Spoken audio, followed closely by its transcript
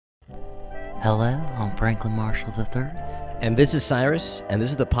Hello, I'm Franklin Marshall III. And this is Cyrus, and this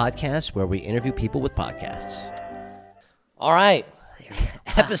is the podcast where we interview people with podcasts. All right,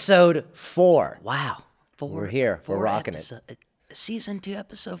 episode 4. Wow. We're here. We're rocking it. Season 2,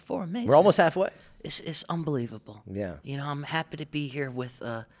 episode 4. Amazing. We're almost halfway. It's unbelievable. Yeah. You know, I'm happy to be here with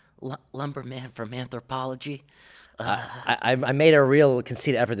Lumberman from Anthropology. I made a real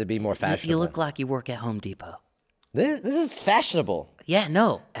conceited effort to be more fashionable. You look like you work at Home Depot. This is fashionable. Yeah,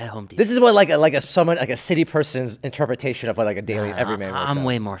 no, at Home Depot. This is what like a city person's interpretation of what like a daily everyman works I'm out.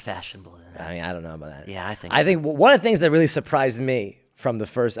 way more fashionable than that. I mean, I don't know about that. Yeah, I think I so. think one of the things that really surprised me from the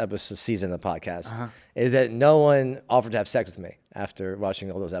first season of the podcast is that no one offered to have sex with me after watching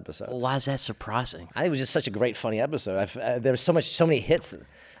all those episodes. Well, why is that surprising? I think it was just such a great, funny episode. There was so many hits.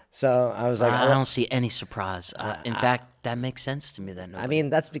 So I was like, I don't see any surprise. In fact, that makes sense to me. I mean,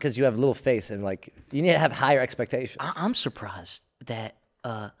 that's because you have little faith and like you need to have higher expectations. I'm surprised that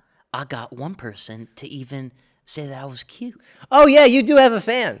I got one person to even say that I was cute. Oh yeah, you do have a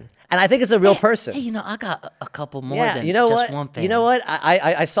fan, and I think it's a real person. Hey, you know, I got a couple more Yeah, than you know just what? one fan. You know what?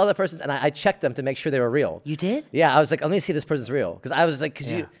 I saw that person and I checked them to make sure they were real. You did? Yeah, I was like, let me see if this person's real because I was like,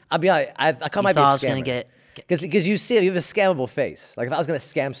 I'll be honest, I caught You might be a thought I was scammer. gonna get. Because you have a scammable face. Like if I was gonna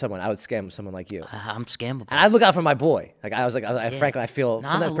scam someone, I would scam someone like you. I'm scammable. And I look out for my boy. Like I was like, frankly, I feel No,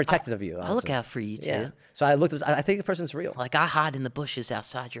 sometimes I- protective of you. I look honestly. out for you too. Yeah. So I looked. I think the person's real. Like I hide in the bushes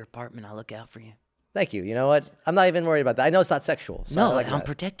outside your apartment. I look out for you. Thank you. You know what? I'm not even worried about that. I know it's not sexual. So I No, like I'm that.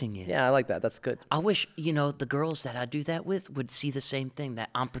 protecting you. Yeah, I like that. That's good. I wish the girls that I do that with would see the same thing, that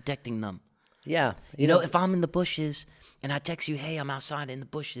I'm protecting them. Yeah. You know, if I'm in the bushes and I text you, hey, I'm outside in the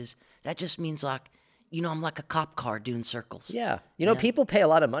bushes, that just means like, I'm like a cop car doing circles. Yeah. You know, people pay a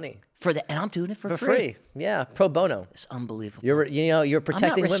lot of money For that, and I'm doing it for free. Yeah, pro bono. It's unbelievable. You're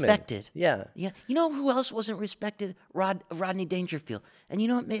protecting I'm not women. respected. Yeah. Yeah. You know who else wasn't respected? Rodney Dangerfield. And you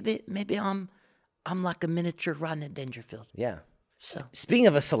know what? Maybe I'm like a miniature Rodney Dangerfield. Yeah. So Speaking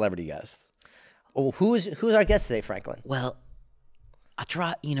of a celebrity guest, who's our guest today, Franklin? well, I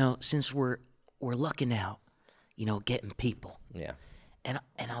try. Since we're lucking out, getting people. Yeah. And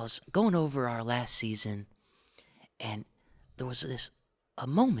I was going over our last season, and there was a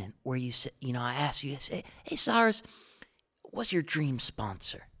moment where you said, I asked you, I said, hey Cyrus, what's your dream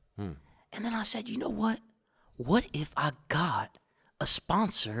sponsor? And then I said, you know what? What if I got a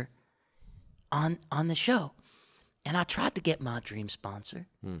sponsor on the show? And I tried to get my dream sponsor,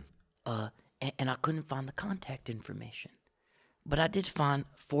 and I couldn't find the contact information. But I did find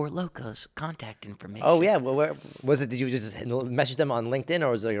Four Loko's contact information. Oh yeah. Well, where was it? Did you just message them on LinkedIn,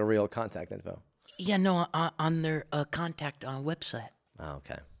 or was it like a real contact info? Yeah, no, on their contact website. Oh,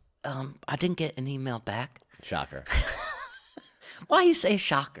 okay. I didn't get an email back. Shocker. Why you say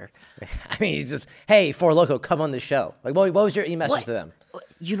shocker? I mean, it's just, hey, Four Loko, come on the show. Like, what was your email message to them?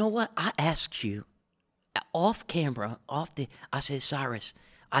 You know what? I asked you off camera, I said, Cyrus,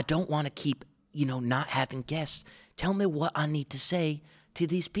 I don't want to keep, not having guests. Tell me what I need to say to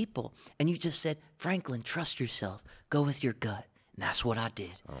these people. And you just said, Franklin, trust yourself. Go with your gut. And that's what I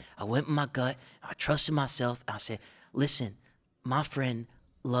did. I went with my gut. I trusted myself. I said, listen, my friend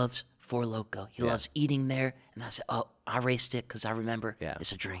loves Four Loko. He loves eating there. And I said, I raced it because I remember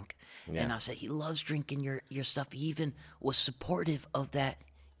it's a drink. Yeah. And I said, he loves drinking your stuff. He even was supportive of that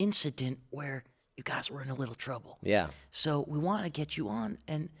incident where you guys were in a little trouble. Yeah. So we want to get you on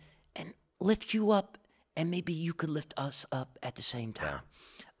and lift you up, and maybe you could lift us up at the same time.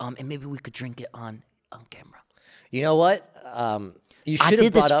 And maybe we could drink it on camera. You know what? You should I have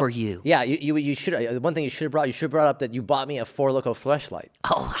did brought this up, for you. Yeah, you should. One thing you should have brought up that you bought me a Four Loko fleshlight.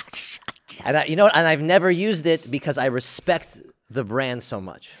 Oh, And you know what? And I've never used it because I respect the brand so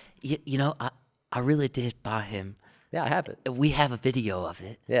much. I really did buy him. Yeah, I have it. We have a video of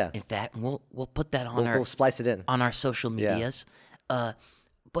it. Yeah. In fact, and we'll put that on We'll splice it in. on our social medias.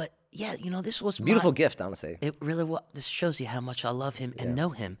 But yeah, this was Beautiful gift, honestly. It really was. This shows you how much I love him and know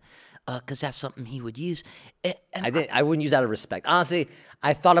him, because that's something he would use. And I wouldn't use it out of respect. Honestly,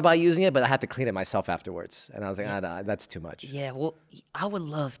 I thought about using it, but I had to clean it myself afterwards. And I was like, nah, that's too much. Yeah, well, I would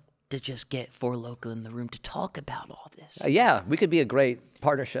love to just get Four Loko in the room to talk about all this. Yeah, we could be a great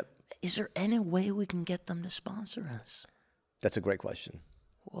partnership. Is there any way we can get them to sponsor us? That's a great question.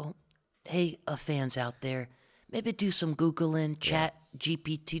 Well, hey, fans out there, maybe do some Googling, chat,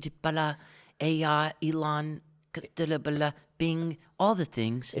 GPT, AI, Elon, Bing, all the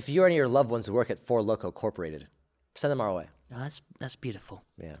things. If you or any of your loved ones work at Four Loko Corporated, send them our way. Oh, that's beautiful.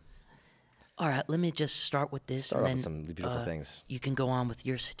 Yeah. All right, let me just start with this, Start and off then with some beautiful things. you can go on with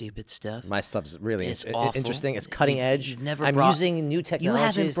your stupid stuff. My stuff's really It's awful. interesting. It's cutting edge. You've never I'm brought, using new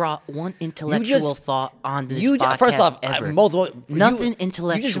technologies. You haven't brought one intellectual thought on this podcast First off, ever. Nothing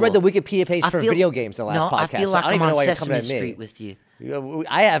intellectual. You just read the Wikipedia page for video games in the last no, podcast. I feel so like I don't I'm even know on why you're Sesame coming at me. Street with you.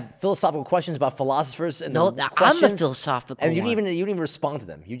 I have philosophical questions about philosophers and No, the I'm questions, the philosophical and you one. didn't even respond to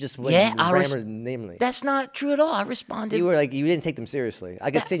them. You just namely. That's not true at all. I responded. You were like you didn't take them seriously. I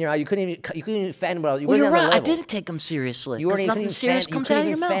could see in your eye you couldn't even fan what I was. Well, you're right. I didn't take them seriously. You weren't nothing even serious fan, comes you out of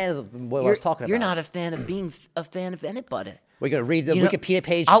your even mouth. fan of what I was talking about. You're not a fan of being a fan of anybody. We're gonna read the Wikipedia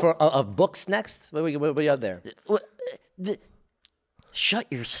page of books next. What we got there? Shut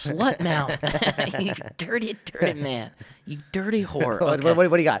your slut mouth, you dirty, dirty man. You dirty whore. Okay. What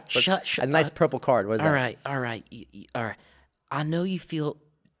do you got? Shut. A nice purple card. What is that? All right. All right. I know you feel.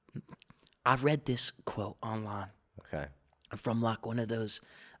 I read this quote online. Okay. From like one of those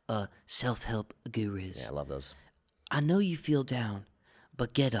self-help gurus. Yeah, I love those. I know you feel down,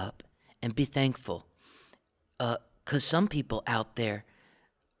 but get up and be thankful. 'Cause some people out there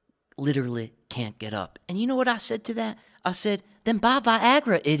literally can't get up. And you know what I said to that? I said, then buy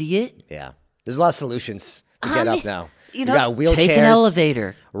Viagra, idiot. Yeah. There's a lot of solutions to get up now. You know, got wheelchairs, take an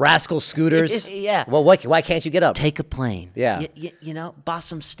elevator. rascal scooters. Yeah. Well, why can't you get up? Take a plane. Yeah. You know, buy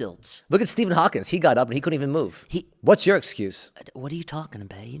some stilts. Look at Stephen Hawking. He got up and he couldn't even move. He- What's your excuse? What are you talking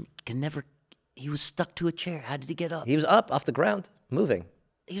about? He was stuck to a chair. How did he get up? He was up off the ground, moving.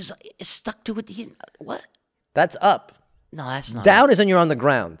 He was stuck to it. What? That's up. No, that's not. Down is when you're on the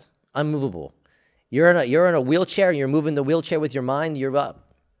ground, unmovable. You're in a wheelchair and you're moving the wheelchair with your mind. You're up.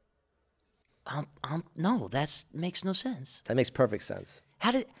 No, that makes no sense. That makes perfect sense.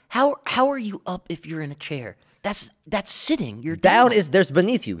 How are you up if you're in a chair? That's sitting. You're Down is there's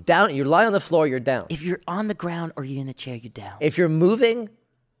beneath you. Down, you lie on the floor. You're down. If you're on the ground or you're in a chair, you're down. If you're moving,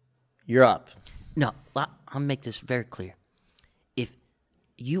 you're up. No, I'll make this very clear. If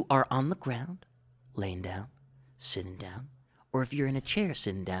you are on the ground, laying down, sitting down, or if you're in a chair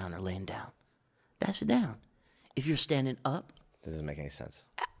sitting down or laying down, that's a down. If you're standing up, That doesn't make any sense.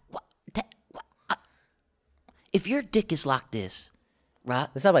 if your dick is like this, right?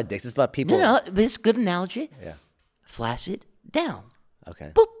 It's not about dicks. It's about people. No, but it's a good analogy. Yeah. Flaccid, down.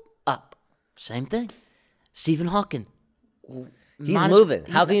 Okay. Boop, up. Same thing. Stephen Hawking. He's moving.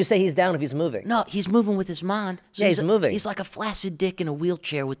 How can you say he's down if he's moving? No, he's moving with his mind. So Yeah, he's moving. He's like a flaccid dick in a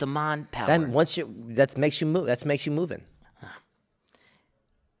wheelchair with the mind power. Then that makes you move. That makes you moving.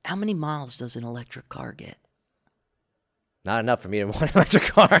 How many miles does an electric car get? Not enough for me to want an electric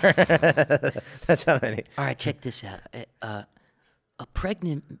car. That's how many. All right, check this out. A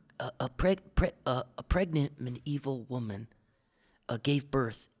pregnant medieval woman gave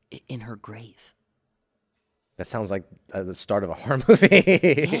birth in her grave. That sounds like the start of a horror movie.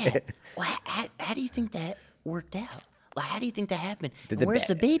 Yeah. Well, how do you think that worked out? Like, how do you think that happened? And where's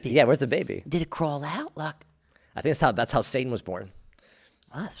the baby? Yeah, where's the baby? Did it crawl out? Like, I think that's how Satan was born.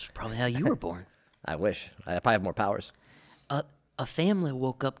 well, that's probably how you were born. I wish. I probably have more powers. A family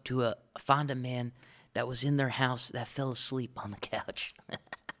woke up to find a man that was in their house that fell asleep on the couch.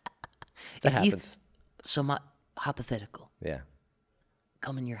 That happens. So my hypothetical, Yeah.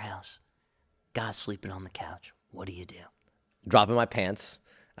 come in your house, guy's sleeping on the couch. What do you do? Dropping my pants,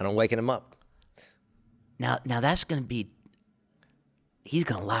 and I'm waking him up. Now that's gonna be. He's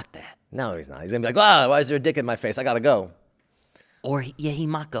gonna like that. No, he's not. He's gonna be like, "Ah, why is there a dick in my face? I gotta go." Or he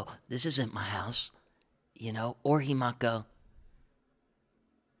might go, "This isn't my house," you know. Or he might go,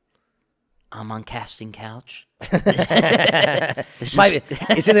 "I'm on casting couch." It's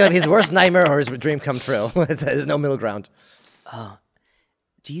either his worst nightmare or his dream come true. There's no middle ground.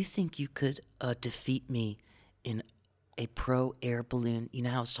 Do you think you could defeat me in a pro air balloon? You know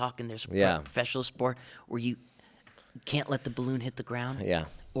how I was talking, there's a professional sport where you can't let the balloon hit the ground? Yeah.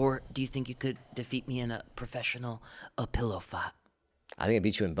 Or do you think you could defeat me in a professional pillow fight? I think I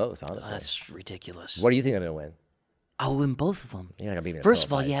beat you in both, honestly. That's ridiculous. What do you think I'm gonna win? I will win both of them. You're not gonna beat me in a First of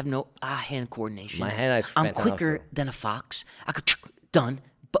pillow all, fight. you have no eye-hand coordination. My hand-eye's I'm fantastic. quicker than a fox. I could done,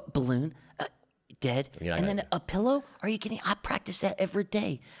 balloon, dead. You're not And gonna- then a pillow? Are you kidding? I practice that every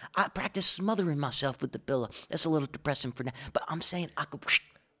day. I practice smothering myself with the pillow. That's a little depressing for now. But I'm saying I could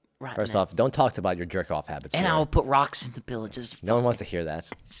right First now. off, don't talk about your jerk off habits. And here. I will put rocks in the pillow just No one wants to hear that.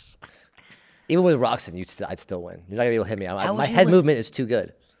 Even with rocks in, I'd still win. You're not gonna be able to hit me. How would My you head win? movement is too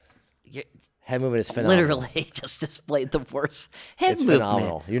good. you Head movement is phenomenal. literally just displayed the worst head It's movement.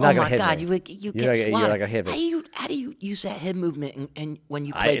 phenomenal. You're not oh gonna my hit God, me. you You're get not gonna- you're slaughtered. not gonna hit me. How do you use that head movement and when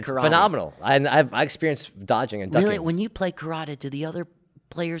you play It's karate? phenomenal. I experienced dodging and ducking. Really, when you play karate, do the other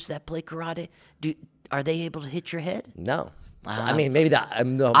players that play karate are they able to hit your head? No. So, I mean, maybe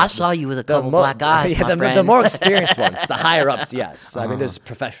I saw you with a couple black eyes, yeah, my friend. the more experienced ones, the higher ups, yes. I mean, there's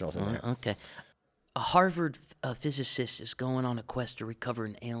professionals in there. Okay. A Harvard physicist is going on a quest to recover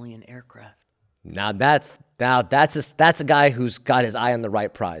an alien aircraft. Now that's a guy who's got his eye on the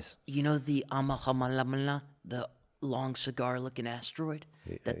right prize. You know the Amahamalama, the long cigar-looking asteroid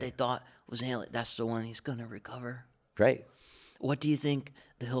that they thought was alien? That's the one he's going to recover. Great. What do you think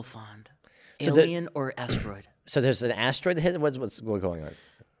that he'll find? Alien or asteroid? So there's an asteroid that hit. What's going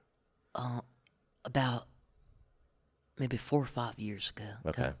on? About maybe 4 or 5 years ago.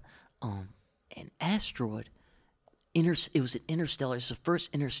 Okay. An asteroid. It was an interstellar. It's the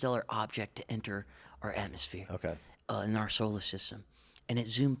first interstellar object to enter our atmosphere. Okay. In our solar system, and it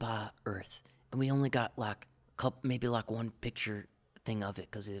zoomed by Earth, and we only got like maybe one picture thing of it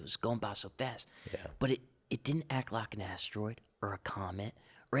because it was going by so fast. Yeah. But it didn't act like an asteroid or a comet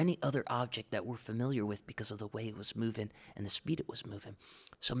or any other object that we're familiar with because of the way it was moving and the speed it was moving.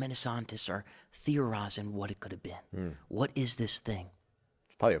 So many scientists are theorizing what it could have been. What is this thing?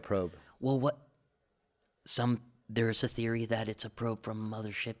 It's probably a probe. Well, there's a theory that it's a probe from a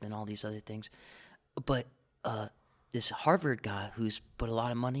mothership and all these other things. But this Harvard guy who's put a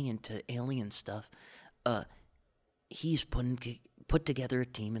lot of money into alien stuff, he's put together a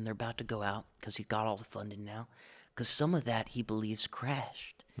team, and they're about to go out because he got all the funding now. Because some of that he believes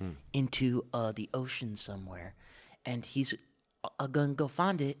crashed into the ocean somewhere. And he's going to go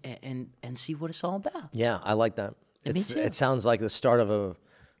find it and see what it's all about. Yeah, I like that. Me too. It sounds like the start of a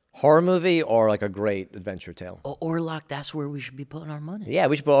horror movie or like a great adventure tale. Or like that's where we should be putting our money. Yeah,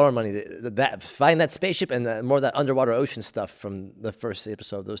 we should put all our money. Find that spaceship and more of that underwater ocean stuff from the first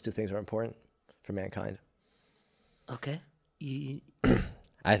episode. Those two things are important for mankind. Okay.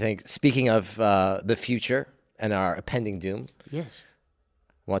 I think, speaking of the future and our impending doom, Yes.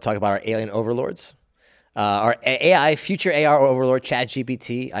 we want to talk about our alien overlords. Our future AR overlord,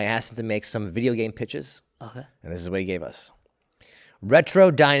 ChatGPT, I asked him to make some video game pitches. Okay. And this is what he gave us. Retro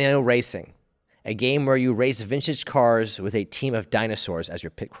Dino Racing, a game where you race vintage cars with a team of dinosaurs as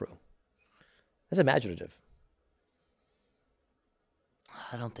your pit crew. That's imaginative.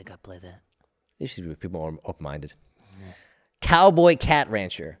 I don't think I play that. Usually people are open-minded. Yeah. Cowboy Cat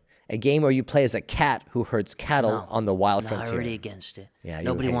Rancher, a game where you play as a cat who herds cattle on the wild frontier. I'm already against it. Yeah,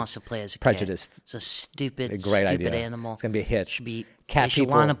 nobody wants to play as a prejudiced. cat. It's a stupid Great idea. animal. It's gonna be a hit. Should be Cat they should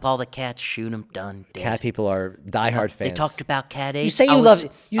people- line up all the cats, shoot them, done. Dead. Cat people are diehard fans. They talked about cat aids. You say you I was,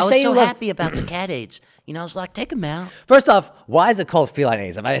 love- you I was say you so love- happy about the cat aids. You know, I was like, take them out. First off, why is it called feline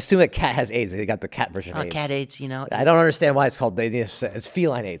AIDS? If I assume a cat has AIDS, they got the cat version of AIDS. Cat aids, you know. I don't understand why it's called. It's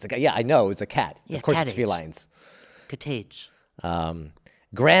feline AIDS. Like, yeah, I know it's a cat. Yeah, of course, cat it's AIDS. felines. Cat aids.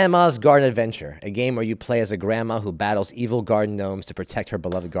 Grandma's Garden Adventure, a game where you play as a grandma who battles evil garden gnomes to protect her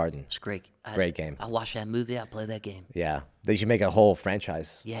beloved garden. It's great. Great game. I watched that movie. I play that game. Yeah, they should make a whole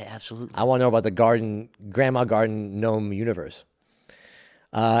franchise. Yeah, absolutely. I want to know about the Grandma Garden Gnome universe.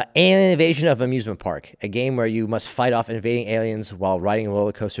 Alien Invasion of Amusement Park, a game where you must fight off invading aliens while riding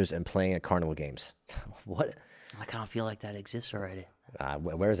roller coasters and playing at carnival games. What? I kind of feel like that exists already.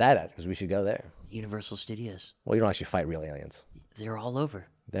 Where's that at? Because we should go there. Universal Studios. Well, you don't actually fight real aliens. They're all over.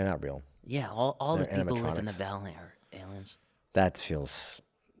 They're not real. Yeah, all the They're people who live in the animatronics. valley are aliens. That feels...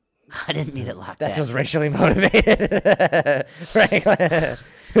 I didn't mean it like that. That feels racially motivated. Right?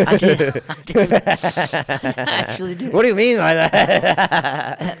 I did. I actually did. What do you mean by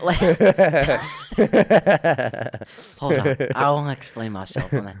that? Hold on. I won't explain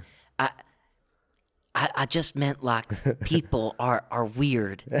myself. I just meant like people are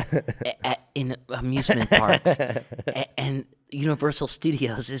weird in amusement parks, and Universal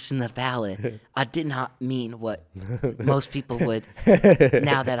Studios is in the valley. I did not mean what most people would.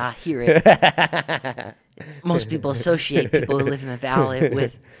 Now that I hear it, most people associate people who live in the valley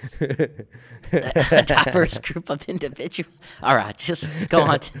with a diverse group of individuals. All right, just go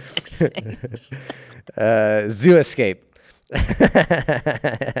on to the next thing. Zoo Escape.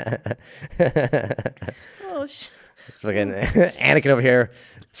 Oh, shit. Fucking Anakin over here.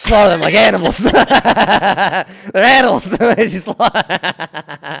 Slaughter them like animals. They're animals.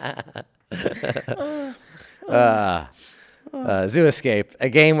 Zoo Escape, a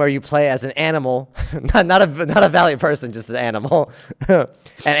game where you play as an animal, not a valiant person, just an animal. An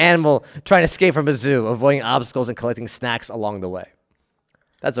animal trying to escape from a zoo, avoiding obstacles and collecting snacks along the way.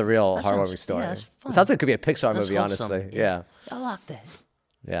 That's a real heartwarming story. Yeah, that's fun. Sounds like it could be a Pixar That's movie, wholesome. honestly. Yeah. I like that.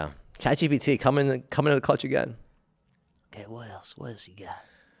 Yeah. ChatGPT coming in the clutch again. Okay, what else? What else you got?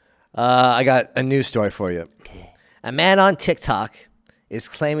 I got a news story for you. Okay. A man on TikTok is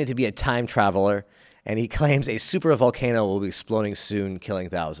claiming to be a time traveler, and he claims a super volcano will be exploding soon, killing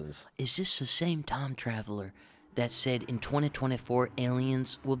thousands. Is this the same time traveler that said in 2024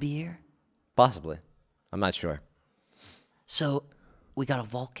 aliens will be here? Possibly. I'm not sure. So we got a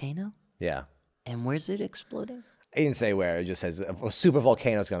volcano, Yeah. and where's it exploding? He didn't say where. It just says a super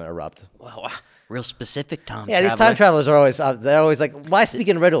volcano is going to erupt. Well, real specific time. Yeah, these time travelers are always they're always like, why speak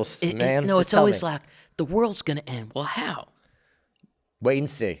in riddles, man? No, Just it's tell always me. like the world's gonna end. Well, how? Wait and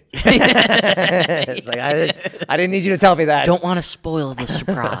see. It's like I didn't need you to tell me that. Don't want to spoil the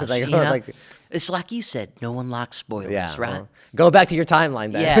surprise. Like, you know? like- It's like you said, no one likes spoilers, Yeah. right? Well, go back to your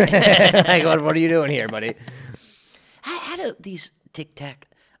timeline then. Yeah. Like, what are you doing here, buddy? How do these Tic Tac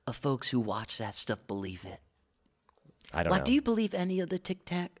folks who watch that stuff believe it? I don't Like, know. do you believe any of the Tic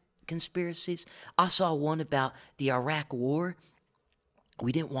Tac conspiracies? I saw one about the Iraq War.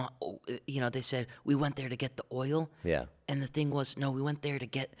 We didn't want, they said we went there to get the oil. Yeah. And the thing was, no, we went there to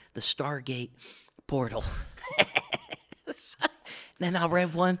get the Stargate portal. Then I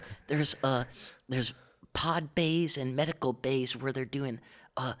read one. There's pod bays and medical bays where they're doing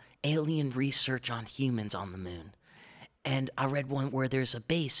alien research on humans on the moon. And I read one where there's a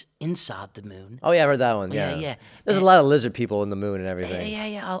base inside the moon. Oh yeah, I read that one. Yeah. Yeah. There's a lot of lizard people in the moon and everything.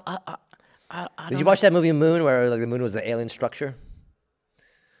 Yeah. Did you watch that movie Moon, where like the moon was the alien structure?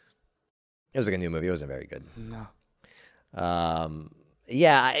 It was like a new movie. It wasn't very good. No.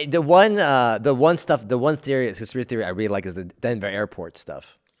 Yeah, the one theory, conspiracy theory I really like is the Denver airport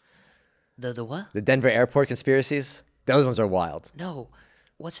stuff. The what? The Denver airport conspiracies. Those ones are wild. No.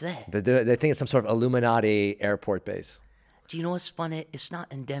 What's that? They think it's some sort of Illuminati airport base. Do you know what's funny? It's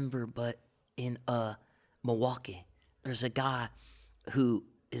not in Denver, but in Milwaukee. There's a guy who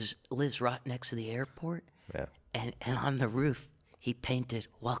lives right next to the airport. Yeah. And on the roof, he painted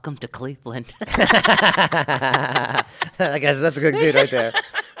 "Welcome to Cleveland." I guess that's a good dude right there.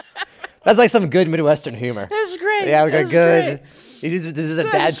 That's like some good Midwestern humor. That's great. Yeah, like a That's good. great. This is a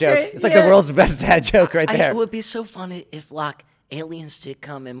dad That's joke. great, It's like yeah. the world's best dad joke right there. It would be so funny if like aliens did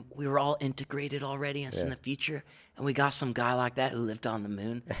come and we were all integrated already and it's in the future and we got some guy like that who lived on the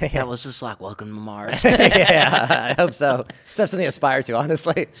moon that was just like, welcome to Mars. Yeah, I hope so. It's something to aspire to,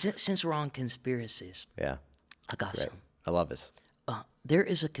 honestly. Since we're on conspiracies, Yeah, I got some. I love this. There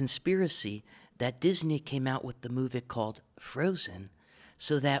is a conspiracy that Disney came out with the movie called Frozen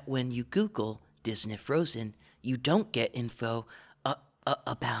so that when you Google Disney Frozen, you don't get info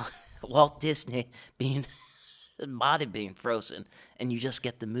about Walt Disney being his body being frozen, and you just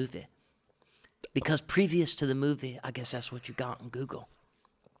get the movie. Because previous to the movie, I guess that's what you got on Google.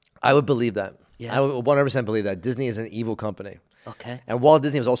 I would believe that. Yeah. I would 100% believe that. Disney is an evil company. Okay. And Walt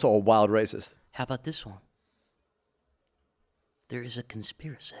Disney was also a wild racist. How about this one? There is a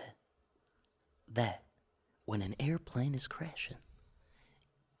conspiracy that when an airplane is crashing,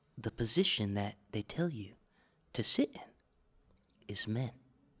 the position that they tell you to sit in is meant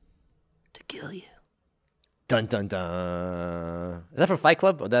to kill you. Dun, dun, dun. Is that from Fight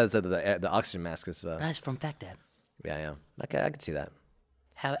Club? Or that's the oxygen mask. Is, Nice from Baghdad. yeah. Okay, I can see that.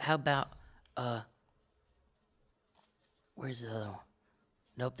 How about where's the other one?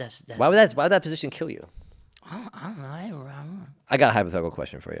 Nope, that's Why would that position kill you? I don't know. I don't know. I got a hypothetical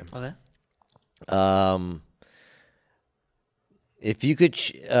question for you. Okay. If you could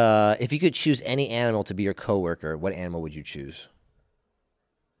choose any animal to be your coworker, what animal would you choose?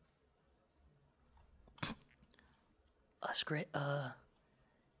 That's great. How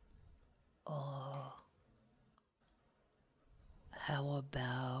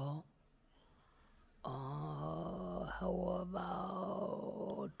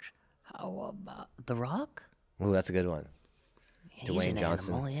about The Rock? Ooh, that's a good one. He's Dwayne an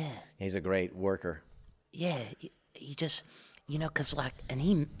Johnson. animal, yeah. He's a great worker. Yeah, he just, because, and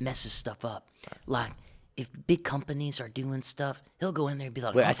he messes stuff up. Like, if big companies are doing stuff, he'll go in there and be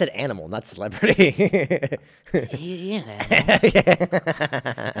like, Wait, I said animal, not celebrity. he an animal.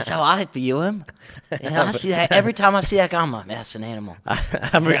 That's how I view him. I see that every time I see that guy, I'm like, that's an animal.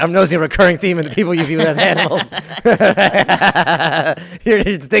 I'm noticing a recurring theme in the people you view as animals. You're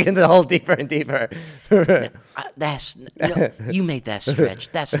just digging the hole deeper and deeper. You made that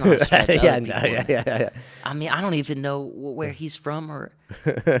stretch. That's not a stretch. Yeah. I mean, I don't even know where he's from,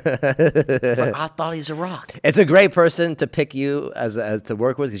 but I thought he's a rock. It's a great person to pick you as to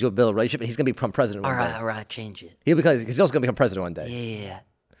work with because you'll build a relationship, and he's gonna become president one day. All right, change it. He's also gonna become president one day. Yeah.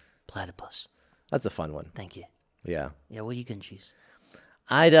 Platypus. That's a fun one. Thank you. Yeah. Yeah, what are you gonna choose?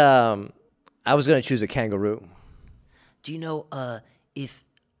 I was gonna choose a kangaroo. Do you know if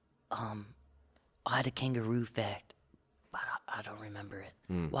I had a kangaroo fact, but I don't remember it.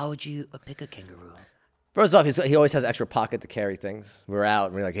 Why would you pick a kangaroo? First off, he always has extra pocket to carry things. We're out,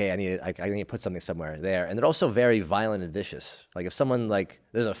 and we're like, hey, I need to put something somewhere there. And they're also very violent and vicious. Like if someone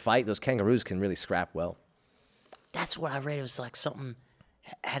there's a fight, those kangaroos can really scrap well. That's what I read. It was like something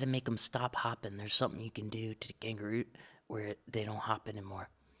had to make them stop hopping. There's something you can do to the kangaroo where they don't hop anymore.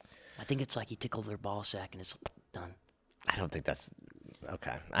 I think it's like you tickle their ball sack and it's done. I don't think that's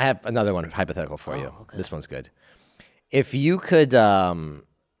okay. I have another one hypothetical for you. Okay. This one's good. If you could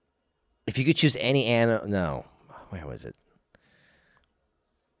choose any animal, no, where was it?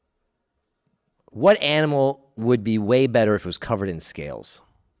 What animal would be way better if it was covered in scales?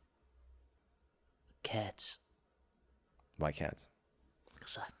 Cats. Why cats?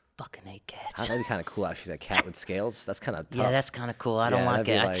 Because I fucking hate cats. That'd be kind of cool. Actually, a cat with scales. That's kind of tough. Yeah, that's kind of cool. I don't like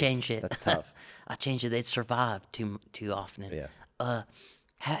it. I like, change it. That's tough. I change it. They'd survive too often. Yeah.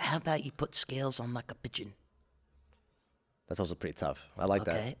 How about you put scales on like a pigeon? That's also pretty tough. I like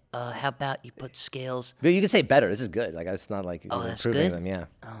that. Okay. How about you put scales? But you can say better. This is good. Like it's not like you're That's improving good? them. Yeah.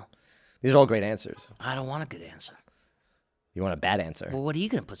 Oh, These are all great answers. I don't want a good answer. You want a bad answer? Well, what are you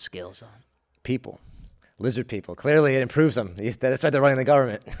gonna put scales on? People. Lizard people. Clearly, it improves them. That's why they're running the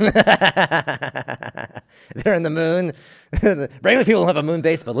government. They're in the moon. Regular people don't have a moon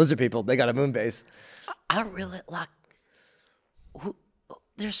base, but lizard people, they got a moon base. I really like.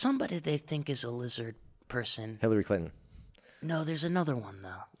 There's somebody they think is a lizard person. Hillary Clinton. No, there's another one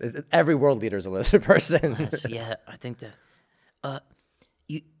though. Every world leader is a lizard person. Yeah, I think that.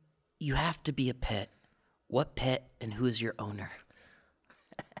 You have to be a pet. What pet and who is your owner?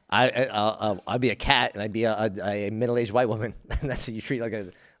 I'd be a cat, and I'd be a middle-aged white woman. And that's what you treat like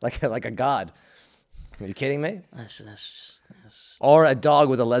a god. Are you kidding me? That's Or a dog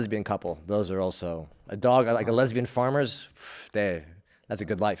with a lesbian couple. Those are also a dog like a lesbian farmers. That's a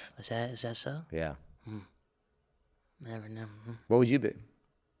good life. Is that so? Yeah. Never. What would you be?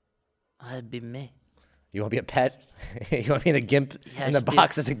 I'd be me. You want to be a pet? You want to be in a gimp in the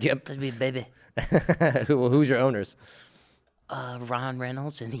box as a gimp? I'd be a baby. Who's your owners? Ron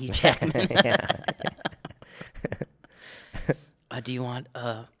Reynolds and Hugh Jackman. Do you want?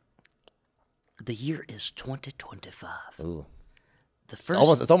 The year is 2025. Ooh. The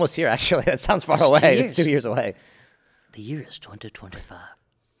first. It's almost here. Actually, that sounds far away. It's 2 years away. The year is 2025.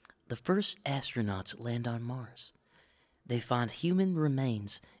 The first astronauts land on Mars. They find human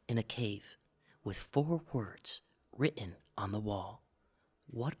remains in a cave with 4 words written on the wall.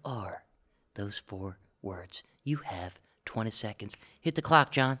 What are those 4 words? You have 20 seconds. Hit the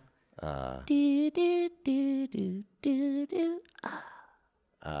clock, John. I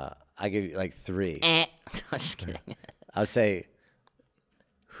give you like 3. I'm just kidding. I would say,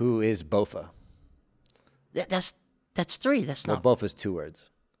 who is Bofa? That's 3. That's Well, not. Bofa's 2 words.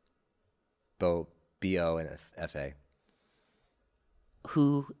 B-O and F-A.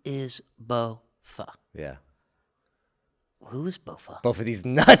 Who is Bofa? Yeah. Who is Bofa? Both of these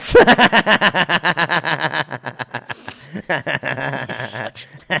nuts. Such.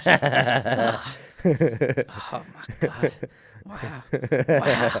 Oh my god! Wow!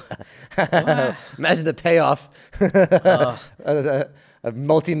 Wow! Imagine the payoff.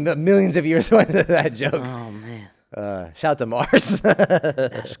 Millions of years went into that joke. Oh man! Shout out to Mars.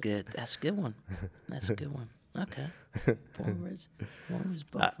 That's good. That's a good one. That's a good one. Okay. 4 words.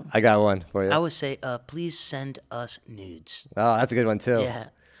 Bofa. I got one for you. I would say, please send us nudes. Oh, that's a good one too. Yeah.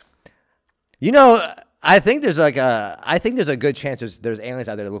 You know, I think there's a good chance there's aliens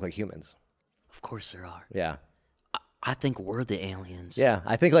out there that look like humans. Of course there are. Yeah. I think we're the aliens. Yeah,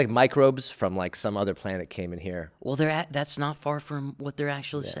 I think like microbes from like some other planet came in here. Well, that's not far from what they're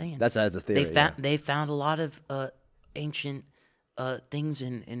actually saying. That's a theory. They found a lot of ancient things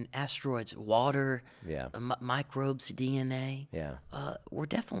in asteroids, water, Yeah. microbes, DNA. Yeah. We're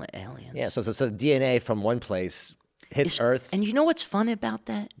definitely aliens. Yeah, so DNA from one place hits Earth. And you know what's funny about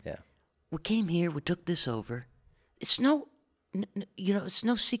that? Yeah. We came here, we took this over. It's no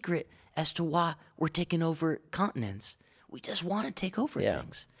secret as to why we're taking over continents. We just want to take over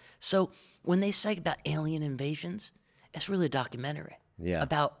things. So when they say about alien invasions, it's really a documentary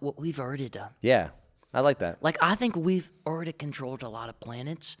about what we've already done. Yeah, I like that. Like, I think we've already controlled a lot of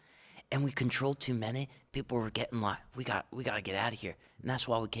planets, and we controlled too many. People were getting like, we got to get out of here. And that's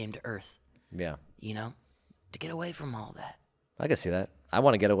why we came to Earth, Yeah. to get away from all that. I can see that. I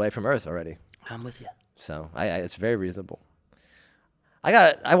want to get away from Earth already. I'm with you. So it's very reasonable.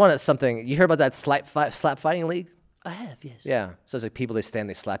 I wanted something. You heard about that slap fighting league? I have, yes. Yeah. So it's like people they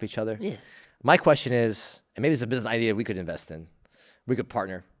slap each other. Yeah. My question is, and maybe it's a business idea we could invest in. We could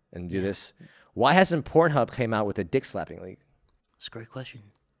partner and do this. Why hasn't Pornhub came out with a dick slapping league? That's a great question.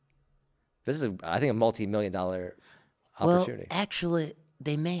 This is, I think, a multi-million-dollar opportunity. Well, actually,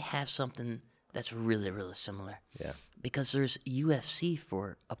 they may have something that's really, really similar. Yeah. Because there's UFC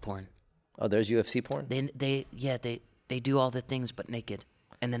for a porn. Oh, there's UFC porn? They do all the things but naked,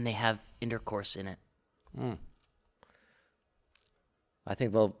 and then they have intercourse in it. I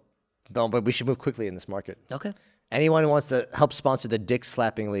think no, but we should move quickly in this market. Okay. Anyone who wants to help sponsor the Dick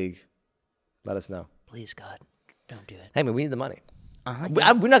Slapping League, let us know. Please, God, don't do it. Hey, man, we need the money. Uh-huh.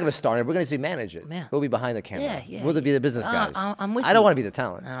 We're not going to start it. We're going to manage it. Yeah. We'll be behind the camera. Yeah, yeah. We'll be the business guys. I'm with I don't you. want to be the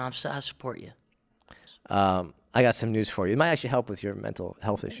talent. No, I support you. I got some news for you. It might actually help with your mental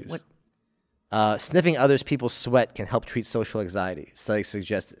health issues. What? Sniffing others people's sweat can help treat social anxiety. Studies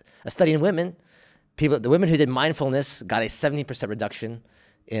suggest a study in women, the women who did mindfulness got a 70% reduction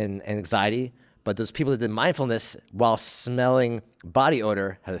in anxiety, but those people that did mindfulness while smelling body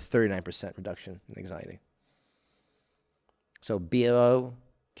odor had a 39% reduction in anxiety. So BO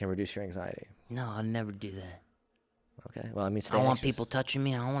can reduce your anxiety. No, I'll never do that. Okay. Well, I mean, I don't want people touching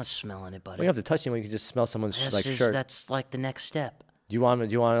me. I don't want to smell anybody. Well, you don't have to touch anyone. You can just smell someone's shirt. That's like the next step. Do you want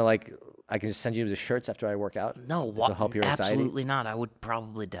to like? I can just send you the shirts after I work out. No, to help your anxiety. Absolutely not. I would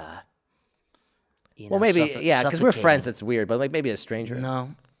probably die. Well, maybe yeah, because we're friends. That's weird, but like maybe a stranger.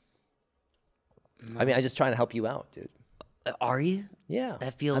 No. I mean, I'm just trying to help you out, dude. Are you? Yeah.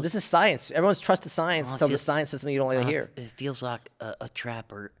 That feels. This is science. Everyone's trust the science until the science says something you don't want to hear. It feels like a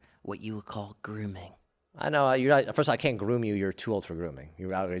trap or what you would call grooming. I know you're not. First of all, I can't groom you. You're too old for grooming.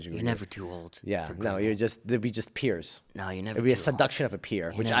 You're outraged. You're never too old. Yeah. for No, grooming. they'd be just peers. No, you're never. It'd be a too seduction of a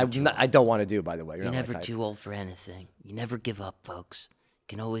peer, which never too I don't want to do. By the way, You're never too old for anything. You never give up, folks.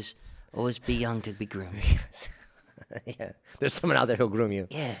 You can always be young to be groomed. Yeah. There's someone out there who'll groom you.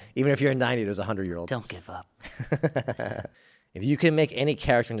 Yeah. Even if you're 90, there's a 100-year-old. Don't give up. If you could make any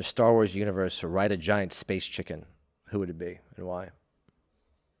character in the Star Wars universe or ride a giant space chicken, who would it be and why?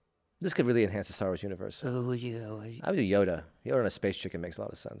 This could really enhance the Star Wars universe. So who would you? I would do Yoda. Yoda and a space chicken makes a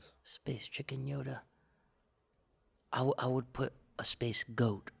lot of sense. Space chicken Yoda. I would put a space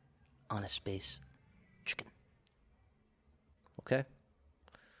goat on a space chicken. Okay.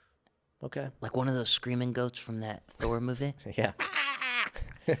 Okay. Like one of those screaming goats from that Thor movie. Yeah.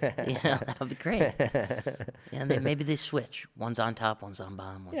 Yeah, that would be great. Yeah, maybe they switch. One's on top, one's on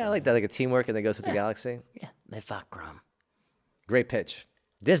bottom. Yeah, I like that. Like a teamwork and they go through the galaxy. Yeah, they fought Grom. Great pitch.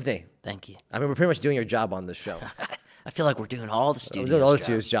 Disney. Thank you. I mean, we're pretty much doing your job on this show. I feel like we're doing all the We're studios. doing all the jobs.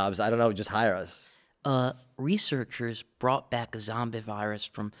 studios jobs. I don't know. Just hire us. Researchers brought back a zombie virus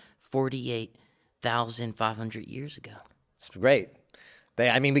from 48,500 years ago. It's great.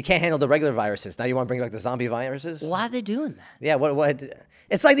 I mean, we can't handle the regular viruses. Now you want to bring back the zombie viruses? Why are they doing that? Yeah. What?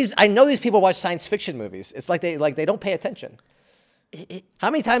 It's like these. I know these people watch science fiction movies. It's like they don't pay attention. How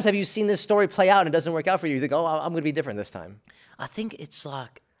many times have you seen this story play out and it doesn't work out for you? You think, oh, I'm going to be different this time. I think it's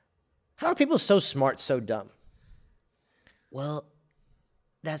like, How are people so smart, so dumb? well,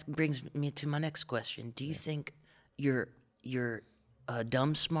 that brings me to my next question. Do you think you're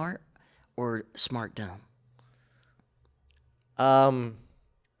dumb smart or smart dumb?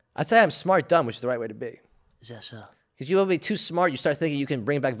 I'd say I'm smart dumb, which is the right way to be. Is that so? Because you will be too smart. You start thinking you can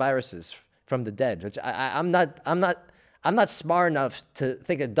bring back viruses from the dead. Which I'm not smart enough to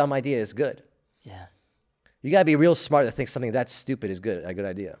think a dumb idea is good. Yeah. You gotta be real smart to think something that stupid is a good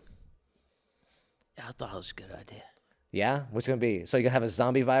idea. Yeah, I thought it was a good idea. Yeah? What's it gonna be? So you're gonna have a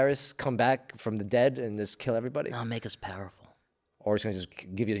zombie virus come back from the dead and just kill everybody? Now make us powerful. Or it's gonna just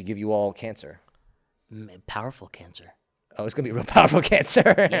give you all cancer? Powerful cancer. Oh, it's gonna be real powerful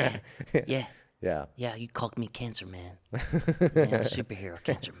cancer. Yeah. Yeah. Yeah. Yeah, you called me Cancer Man. Yeah, superhero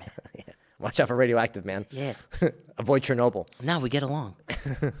Cancer Man. Yeah. Watch out for radioactive, man. Yeah. Avoid Chernobyl. Now we get along.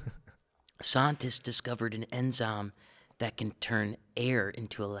 Scientists discovered an enzyme that can turn air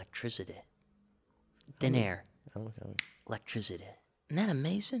into electricity. Thin air. Electricity. Isn't that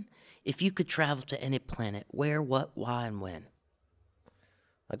amazing? If you could travel to any planet, where, what, why, and when?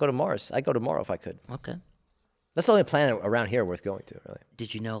 I'd go to Mars. I'd go tomorrow if I could. Okay. That's the only planet around here worth going to, really.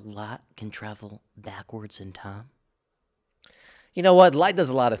 Did you know light can travel backwards in time? You know what? Light does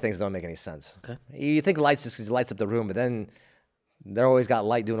a lot of things that don't make any sense. Okay. You think light's just because it lights up the room, but then they're always got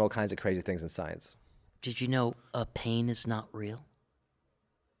light doing all kinds of crazy things in science. Did you know pain is not real?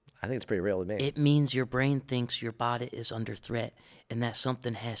 I think it's pretty real to me. It means your brain thinks your body is under threat and that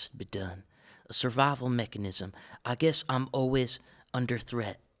something has to be done. A survival mechanism. I guess I'm always under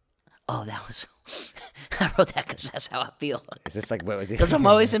threat. Oh, that was... I wrote that because that's how I feel. Is this like... Because I'm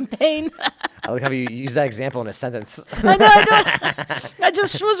always in pain. I like how you use that example in a sentence. I know, I don't. I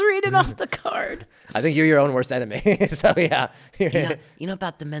just was reading off the card. I think you're your own worst enemy. So, yeah. You know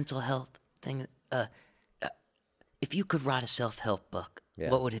about the mental health thing? If you could write a self-help book,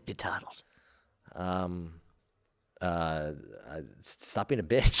 what would it be titled? Stop being a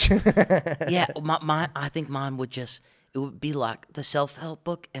bitch. Yeah, I think mine would just... It would be like the self-help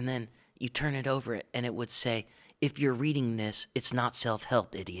book, and then you turn it over, and it would say, if you're reading this, it's not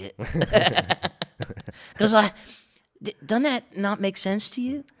self-help, idiot. Because Doesn't that not make sense to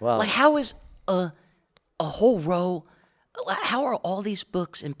you? Well- like, how is a whole row? How are all these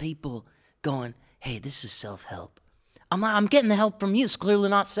books and people going? Hey, this is self-help. I'm getting the help from you. It's clearly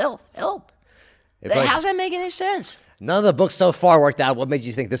not self-help. How's that make any sense? None of the books so far worked out. What made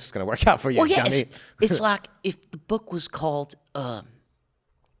you think this was going to work out for you? Well, yeah, Johnny? it's like if the book was called, my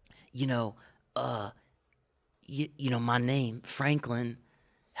name, Franklin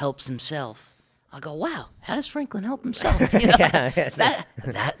Helps Himself. I go, wow, how does Franklin help himself?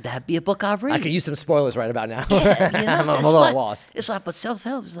 That'd be a book I'd read. I could use some spoilers right about now. Yeah, I'm a little lost. It's like, but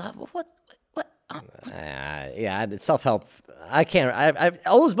self-help is like, what? It's self-help. I can't.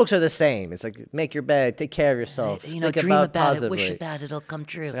 All those books are the same. It's like make your bed, take care of yourself. Dream think about positively. it, wish about it, it'll come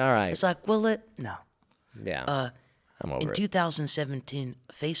true. All right. It's like, will it? No. Yeah. I'm over In it. 2017,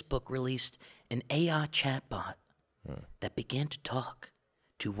 Facebook released an AI chatbot that began to talk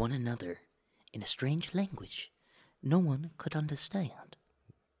to one another in a strange language no one could understand.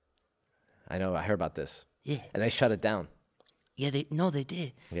 I know. I heard about this. Yeah. And they shut it down. Yeah, they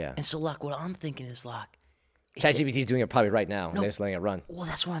did. Yeah. And so, like, what I'm thinking is, like... ChatGPT is doing it probably right now. No. They're just letting it run. Well,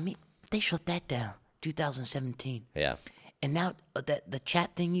 that's what I mean. They shut that down, 2017. Yeah. And now, the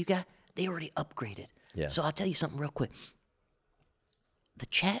chat thing you got, they already upgraded. Yeah. So I'll tell you something real quick. The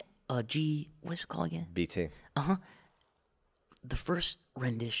chat, what is it called again? BT. The first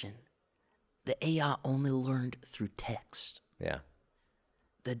rendition, the AI only learned through text. Yeah.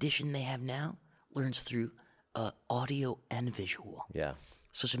 The edition they have now learns through audio and visual. Yeah.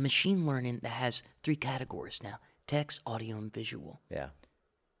 So it's a machine learning that has 3 categories now: text, audio, and visual. Yeah.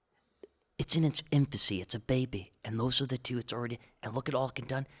 It's in its infancy. It's a baby. And those are the 2 it's already... And look at all it can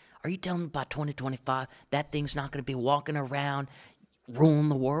done. Are you telling me by 2025 that thing's not going to be walking around ruling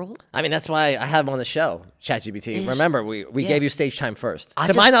the world? I mean, that's why I have him on the show, ChatGPT. Remember, we gave you stage time first.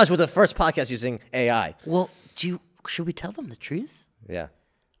 To my knowledge, we're the first podcast using AI. Well, should we tell them the truth? Yeah.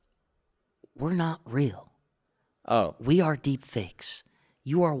 We're not real. Oh. We are deep fakes.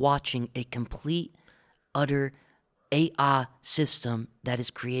 You are watching a complete, utter AI system that is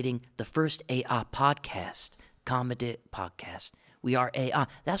creating the first AI podcast, comedy podcast. We are AI.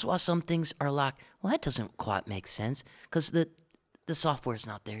 That's why some things are like, well, that doesn't quite make sense because the software is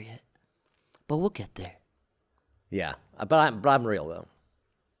not there yet. But we'll get there. Yeah. But I'm real, though.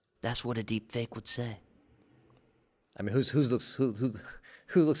 That's what a deep fake would say. I mean, who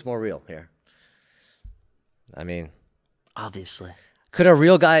looks more real here? I mean, obviously. Could a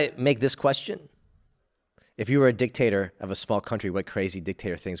real guy make this question? If you were a dictator of a small country, what crazy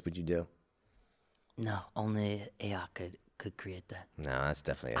dictator things would you do? No, only AI could create that. No, that's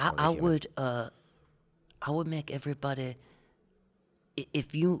definitely. I would make everybody.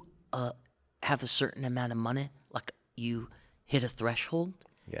 If you have a certain amount of money, like you hit a threshold,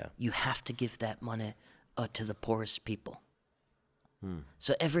 yeah, you have to give that money to the poorest people.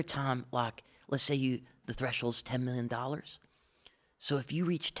 So every time, like, let's say the threshold's $10 million. So if you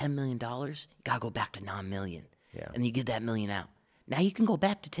reach $10 million, you gotta go back to $9 million. Yeah. And you give that $1 million out. Now you can go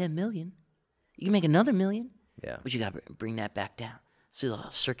back to $10 million. You can make another $1 million. Yeah. But you gotta bring that back down. So they'll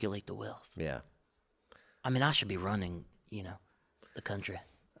circulate the wealth. Yeah. I mean, I should be running, the country.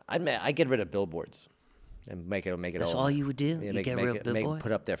 I'd get rid of billboards and make it That's all you would do? Yeah, you get rid of billboards?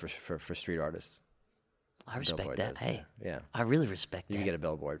 Put up there for street artists. I respect that. Hey. Yeah. I really respect that. You can get a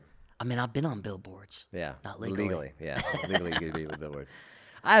billboard. I mean, I've been on billboards. Yeah. Not legally. Yeah. Legally, you can get a billboard.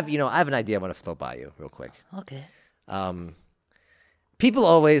 I have an idea I want to float by you real quick. Okay. People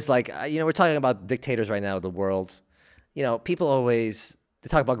always we're talking about dictators right now, the world. People always, they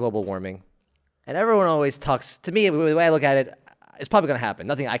talk about global warming. And everyone always talks, to me, the way I look at it, it's probably going to happen.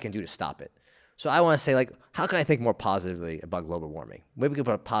 Nothing I can do to stop it. So I want to say, how can I think more positively about global warming? Maybe we can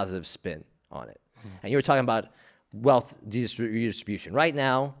put a positive spin on it. And you were talking about wealth redistribution. Right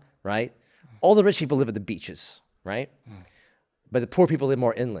now, right, all the rich people live at the beaches, right? But the poor people live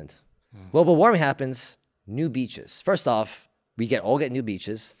more inland. Global warming happens, new beaches. First off, we all get new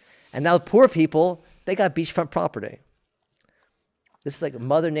beaches. And now poor people, they got beachfront property. This is like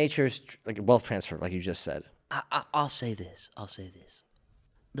Mother Nature's wealth transfer, like you just said. I'll say this.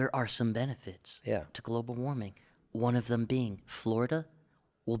 There are some benefits to global warming. One of them being Florida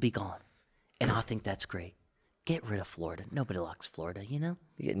will be gone. And I think that's great. Get rid of Florida. Nobody likes Florida, You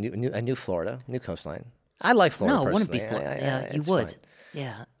get a new Florida, new coastline. I like Florida No, it wouldn't be personally. Florida. Yeah, you would. Fine.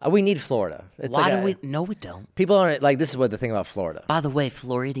 Yeah. We need Florida. Why do we? No, we don't. People aren't this is what the thing about Florida. By the way,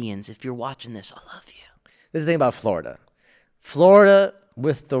 Floridians, if you're watching this, I love you. This is the thing about Florida. Florida,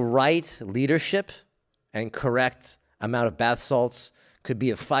 with the right leadership and correct amount of bath salts, could be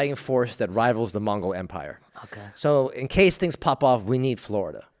a fighting force that rivals the Mongol Empire. Okay. So in case things pop off, we need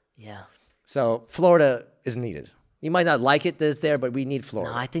Florida. Yeah. So Florida is needed. You might not like it that it's there, but we need No,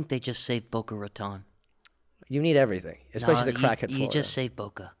 Florida. I think they just saved Boca Raton. You need everything, especially the crackhead Florida. You just saved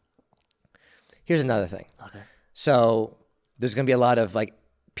Boca. Here's another thing. Okay. So there's going to be a lot of like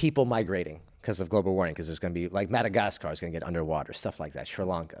people migrating because of global warming, because there's going to be like Madagascar is going to get underwater, stuff like that, Sri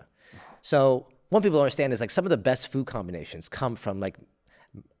Lanka. So what people don't understand is like some of the best food combinations come from like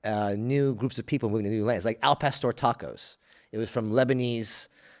new groups of people moving to new lands, like al pastor tacos. It was from Lebanese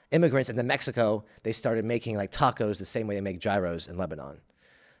immigrants, and then Mexico, they started making like tacos the same way they make gyros in Lebanon.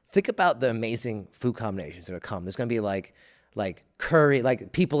 Think about the amazing food combinations that are come. There's going to be like curry,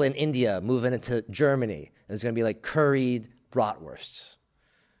 like people in India moving into Germany, and there's going to be like curried bratwursts.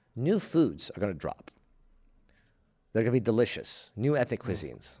 New foods are going to drop. They're going to be delicious. New ethnic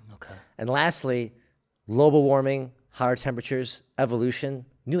cuisines. Okay. And lastly, global warming, higher temperatures, evolution,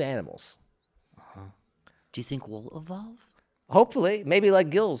 new animals. Do you think we'll evolve? Hopefully, maybe like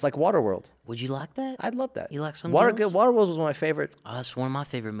gills, like Waterworld. Would you like that? I'd love that. You like some Waterworld gills? was one of my favorite. Oh, that's one of my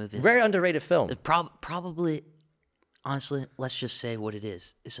favorite movies. Very underrated film. It probably, honestly, let's just say what it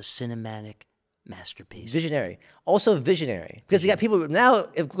is. It's a cinematic masterpiece. Visionary. Also visionary. Because you got people now,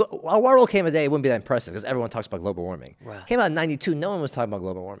 if Waterworld came a day, it wouldn't be that impressive because everyone talks about global warming. Right. Came out in 92, no one was talking about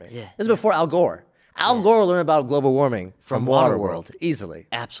global warming. Yeah. This is before Al Gore. Al Gore learned about global warming from Waterworld. Easily.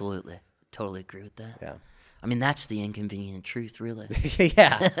 Absolutely. Totally agree with that. Yeah. I mean, that's the inconvenient truth, really.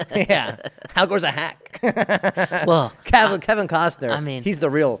 yeah. Al Gore's a hack. Well, Kevin Costner, I mean, he's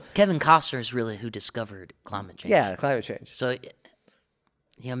the real. Kevin Costner is really who discovered climate change. Yeah, climate change. So,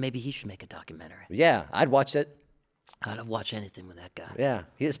 maybe he should make a documentary. Yeah, I'd watch it. I'd watch anything with that guy. Yeah,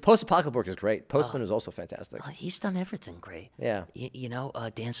 his post-apocalyptic work is great. Postman was also fantastic. He's done everything great. Yeah.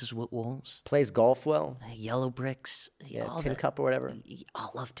 Dances with Wolves, Plays golf well. Yellow Bricks. Yeah, all Tin that. Cup or whatever. I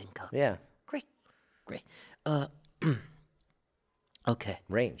love Tin Cup. Yeah. Great. Okay.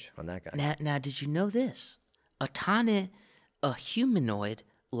 Range on that guy. Now, did you know this? A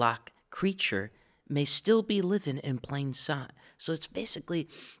humanoid-like creature may still be living in plain sight. So it's basically,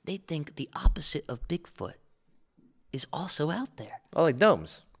 they think the opposite of Bigfoot is also out there. Oh, like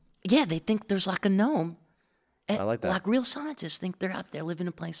gnomes. Yeah, they think there's like a gnome. And I like that. Like real scientists think they're out there living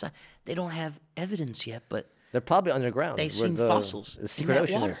in plain sight. They don't have evidence yet, but They're probably underground. They've where seen the, fossils The in secret that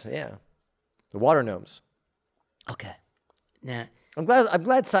ocean water. is. Yeah. The water gnomes. okay. Now, I'm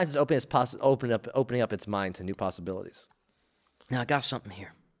glad science is opening up its mind to new possibilities. I got something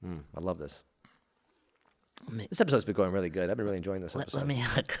here. I love this. Let me, This episode's been going really good. I've been really enjoying this episode. let me.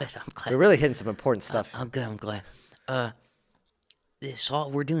 Good. I'm glad. We're really hitting some important stuff. I'm good. I'm glad.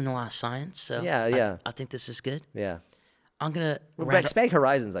 We're doing a lot of science, so Yeah. I think this is good. Yeah. I'm gonna We're expanding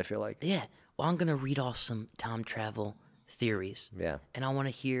horizons, I feel like. Yeah. Well, I'm gonna read off some time travel theories. Yeah. And I want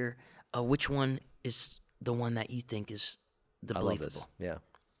to hear which one is the one that you think is the I love believable. this. Yeah.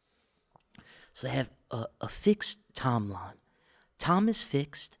 So they have a fixed timeline. Time is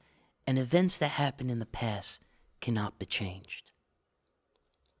fixed, and events that happen in the past cannot be changed.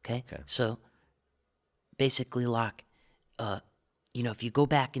 Okay? So basically, like, if you go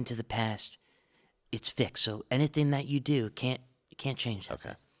back into the past, it's fixed. So anything that you do you can't change that.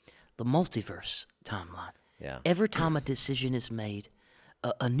 Okay. The multiverse timeline. Yeah. Every time a decision is made,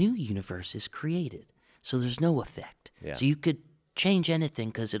 a new universe is created. So there's no effect. Yeah. So you could change anything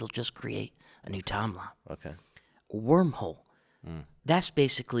because it'll just create a new timeline. Okay. Wormhole. That's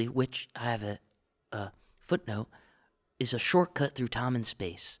basically, which I have a footnote, is a shortcut through time and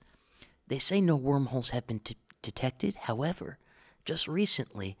space. They say no wormholes have been detected. However, just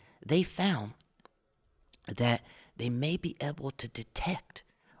recently, they found that they may be able to detect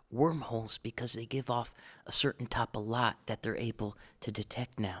wormholes because they give off a certain type of light that they're able to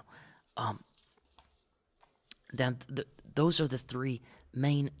detect now. Those are the three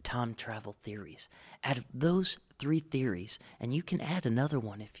main time travel theories. Out of those three theories, and you can add another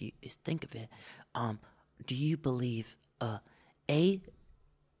one if you think of it, do you believe,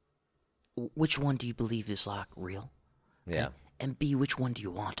 which one do you believe is like real? Yeah. And B, which one do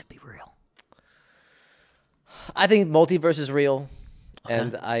you want to be real? I think multiverse is real,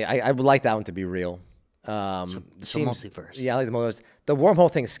 and I would like that one to be real. So multiverse. Yeah, I like the multiverse. The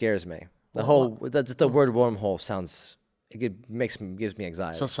wormhole thing scares me. The word wormhole sounds, gives me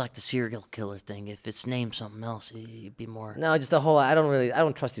anxiety. So it's like the serial killer thing. If it's named something else, you'd be more. No, just the whole. I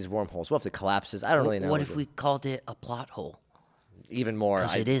don't trust these wormholes. What if it collapses? I don't really know. What if we called it a plot hole? Even more?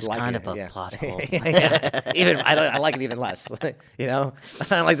 Because it is kind of a plot hole. Even I like it even less. I don't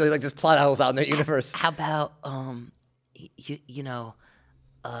like just plot holes out in the universe. How about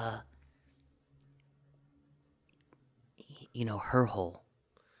her hole?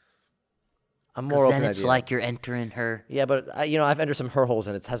 I'm Because more then open to it's idea. like you're entering her. Yeah, but I've entered some her holes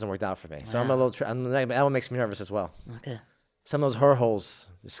and it hasn't worked out for me. So I'm a little. That one makes me nervous as well. Okay. Some of those her holes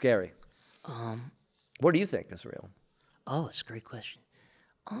are scary. Um. What do you think is real? Oh, it's a great question.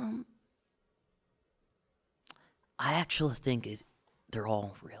 I actually think they're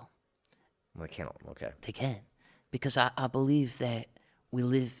all real. Well, they can't. Okay. They can, because I believe that we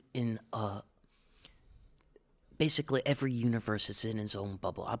live in basically every universe is in its own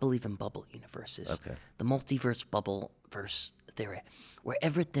bubble. I believe in bubble universes. Okay. The multiverse bubble verse theory, where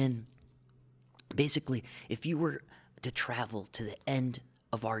everything, basically, if you were to travel to the end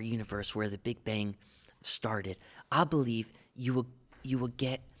of our universe where the Big Bang started, I believe you would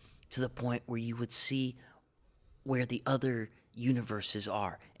get to the point where you would see where the other universes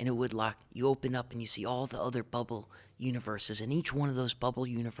are, and it would like you open up and you see all the other bubble universes, and each one of those bubble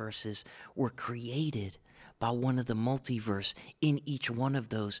universes were created by one of the multiverse in each one of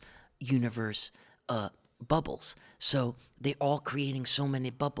those universe bubbles. So they're all creating so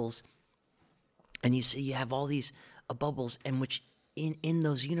many bubbles, and you see you have all these bubbles, and which in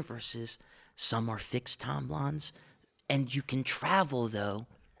those universes, some are fixed timelines, and you can travel though.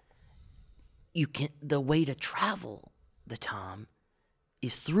 The way to travel the time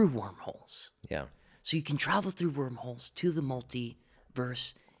is through wormholes. Yeah. So you can travel through wormholes to the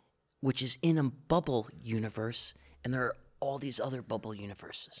multiverse, which is in a bubble universe, and there are all these other bubble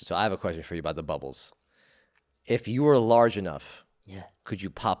universes. So I have a question for you about the bubbles. If you were large enough, Yeah. could you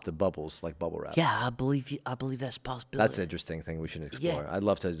pop the bubbles like bubble wrap? Yeah, I believe that's a possibility. That's an interesting thing we should explore. Yeah. I'd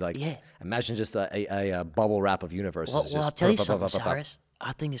love to imagine just a bubble wrap of universes. Well, just I'll tell you pop, pop, something, pop, pop, pop. Cyrus.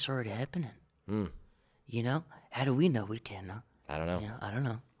 I think it's already happening. You know? How do we know we can't know? I don't know. Yeah, I don't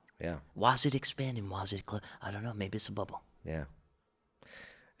know. Yeah. Why is it expanding? Why is it I don't know. Maybe it's a bubble. Yeah.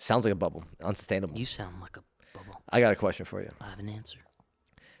 Sounds like a bubble. Unsustainable. You sound like a bubble. I got a question for you. I have an answer.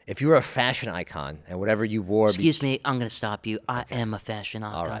 If you were a fashion icon and whatever you wore... Excuse me, I'm going to stop you. I am a fashion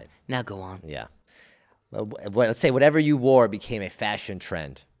icon. All right. Now go on. Yeah. Well, let's say whatever you wore became a fashion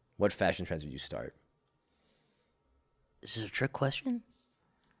trend. What fashion trends would you start? Is this a trick question?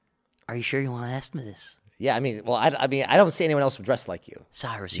 Are you sure you want to ask me this? Yeah, I mean, I don't see anyone else dressed like you.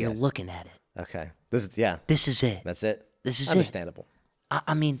 Cyrus, you're looking at it. Okay. This is it. That's it. This is understandable.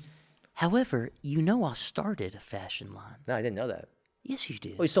 I mean, however, I started a fashion line. No, I didn't know that. Yes, you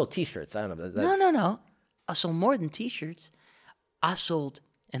did. Well, you sold T-shirts. I don't know. No. I sold more than T-shirts. I sold,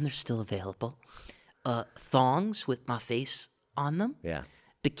 and they're still available, thongs with my face on them. Yeah.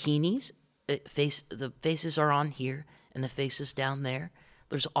 Bikinis. The faces are on here, and the face is down there.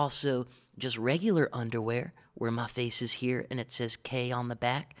 There's also just regular underwear where my face is here and it says K on the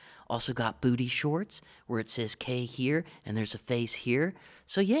back. Also got booty shorts where it says K here and there's a face here.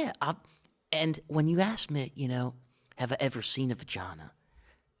 So yeah, and when you ask me, have I ever seen a vagina?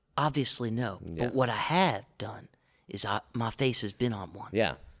 Obviously no. Yeah. But what I have done is my face has been on one.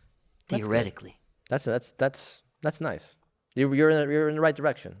 Yeah. Theoretically. That's nice. You're in the right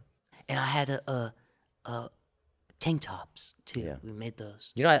direction. And I had a tank tops too. Yeah. We made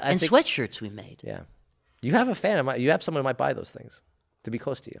those. I think, sweatshirts we made. Yeah. You have a fan. You have someone who might buy those things to be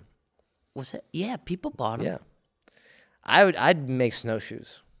close to you. What's that? Yeah, people bought them. Yeah. I'd make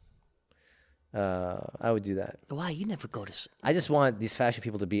snowshoes. I would do that. Why? You never go to... I just want these fashion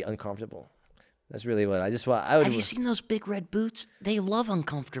people to be uncomfortable. That's really what I just want. Have you seen those big red boots? They love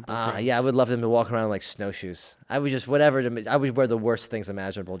uncomfortable things. Yeah, I would love them to walk around like snowshoes. I would just I would wear the worst things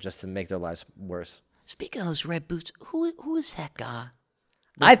imaginable just to make their lives worse. Speaking of those red boots, who is that guy?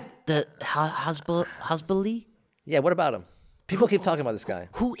 The Hasbali? Yeah, what about him? People keep talking about this guy.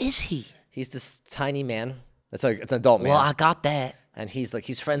 Who is he? He's this tiny man. It's an adult man. Well, I got that. And he's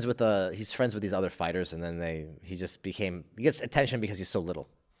friends with these other fighters, and then he gets attention because he's so little.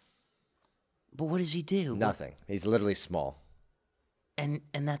 But what does he do? Nothing. He's literally small. And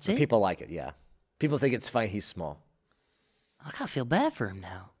that's it? People like it, yeah. People think it's funny he's small. I kind of feel bad for him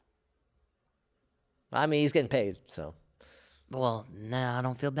now. I mean, he's getting paid, so. Well, nah, I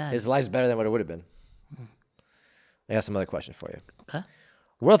don't feel bad. His life's better than what it would have been. I got some other questions for you. Okay.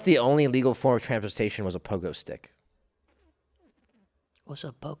 What if the only legal form of transportation was a pogo stick? What's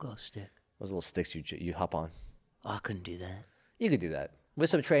a pogo stick? Those little sticks you hop on. Oh, I couldn't do that. You could do that. With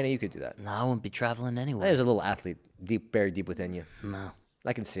some training, you could do that. No, I wouldn't be traveling anyway. There's a little athlete buried deep within you. No.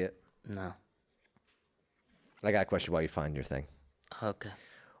 I can see it. No. I got a question while you find your thing. Okay.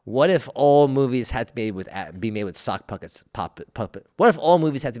 What if all movies had to be made with sock puppets? What if all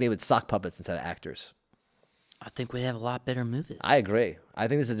movies had to be made with sock puppets instead of actors? I think we have a lot better movies. I agree. I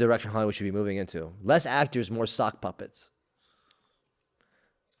think this is the direction Hollywood should be moving into. Less actors, more sock puppets.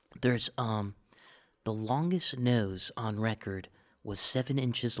 There's the longest nose on record was 7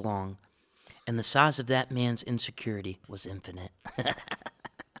 inches long, And the size of that man's insecurity was infinite. I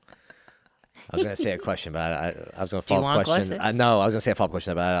was going to say a question, but I was going to Do you follow up want a question. question? No, I was going to say a follow up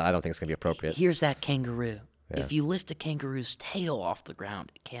question, but I don't think it's going to be appropriate. Here's that kangaroo. Yeah. If you lift a kangaroo's tail off the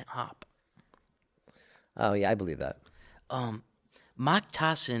ground, it can't hop. Oh, yeah, I believe that. Mike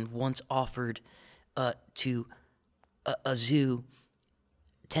Tyson once offered to a zoo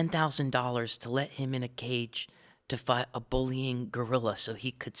 $10,000 to let him in a cage to fight a bullying gorilla so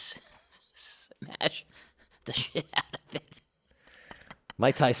he could smash the shit out of it.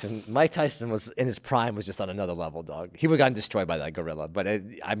 Mike Tyson was in his prime, was just on another level, dog. He would have gotten destroyed by that gorilla, but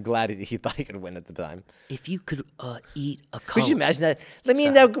I'm glad he thought he could win at the time. If you could eat a color, Could you imagine that? Let me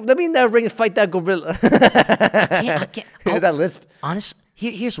in that ring and fight that gorilla. I can't. Hear that lisp? Honest,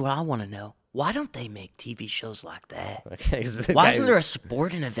 here's what I want to know. Why don't they make TV shows like that? Okay, Why isn't there a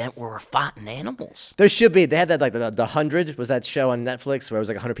sporting event where we're fighting animals? There should be. They had that, like, the 100 was that show on Netflix where it was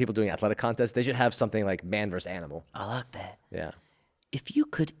like 100 people doing athletic contests. They should have something like man versus animal. I like that. Yeah. If you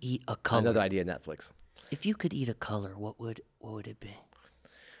could eat a color, Another idea, Netflix. if you could eat a color, what would it be?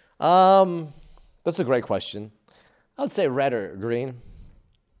 That's a great question. I would say red or green.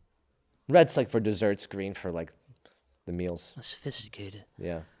 Red's like for desserts, green for like the meals. That's sophisticated.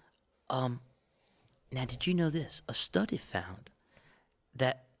 Yeah. Now, did you know this? A study found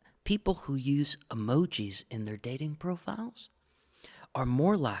that people who use emojis in their dating profiles are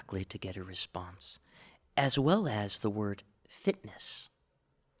more likely to get a response, as well as the word fitness.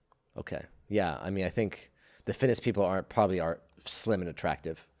 Okay. Yeah. I mean, I think the fitness people probably are slim and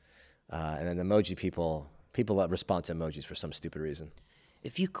attractive, and then the emoji people that respond to emojis for some stupid reason.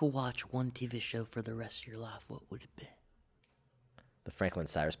 If you could watch one TV show for the rest of your life, what would it be? The Franklin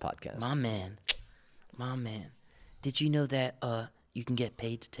Cyrus podcast. My man. Did you know that you can get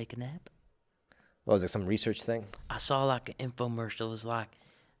paid to take a nap? What was it? Some research thing? I saw like an infomercial. It was like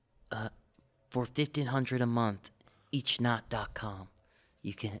for $1,500 a month, eachnight.com,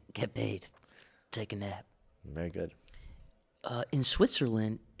 you can get paid to take a nap. Very good. In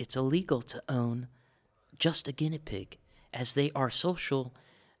Switzerland, it's illegal to own just a guinea pig, as they are social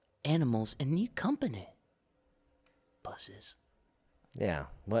animals and need company. Buses. Yeah.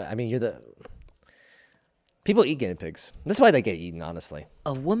 Well, I mean, people eat guinea pigs. That's why they get eaten, honestly.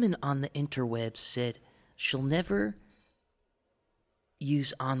 A woman on the interwebs said she'll never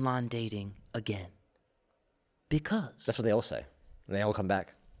use online dating again. Because. That's what they all say. And they all come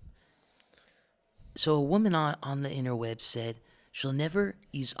back. So a woman on the interwebs said she'll never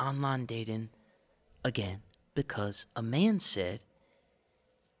use online dating again because a man said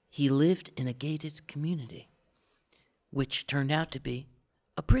he lived in a gated community, which turned out to be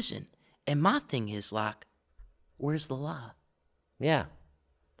a prison. And my thing is like, where's the lie? Yeah.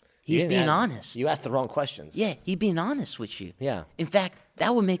 He's being honest. You asked the wrong questions. Yeah, he's being honest with you. Yeah. In fact,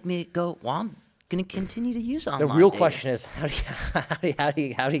 that would make me go, well, I'm going to continue to use online The real dating. question is how do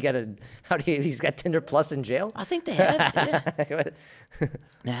you get he's got Tinder Plus in jail? I think they have, yeah.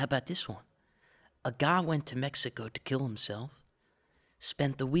 Now, how about this one? A guy went to Mexico to kill himself,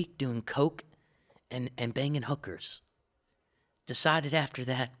 spent the week doing coke and banging hookers. Decided after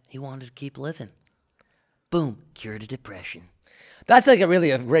that he wanted to keep living. Boom, cured of depression. That's like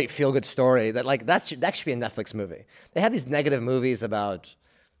a great feel-good story. That should be a Netflix movie. They have these negative movies about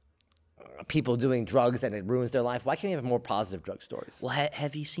people doing drugs and it ruins their life. Why can't you have more positive drug stories? Well,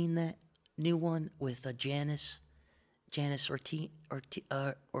 have you seen that new one with Janice Ortegami?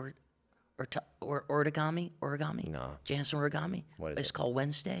 No. Janice Origami. What is it's it? called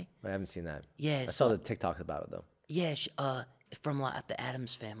Wednesday. I haven't seen that. Yeah, I it's saw the TikToks about it though. Yeah, from like the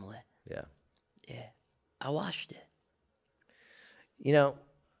Addams Family. Yeah. Yeah, I watched it. You know,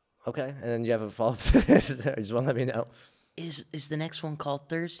 okay. And then you have a follow-up to this, or just want to let me know. Is the next one called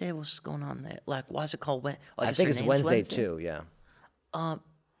Thursday? What's going on there? Like, why is it called Wednesday? Oh, I think it's Wednesday too. Yeah.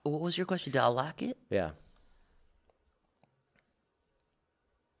 What was your question? Did I like it? Yeah.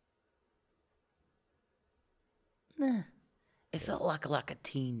 Nah. It felt like a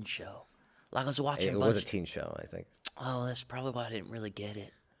teen show. Like I was watching. It was a teen show, I think. Oh, that's probably why I didn't really get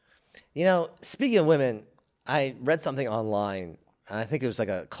it. You know, speaking of women, I read something online, and I think it was like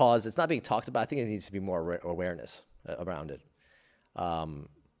a cause. It's not being talked about. I think it needs to be more awareness around it. Yeah,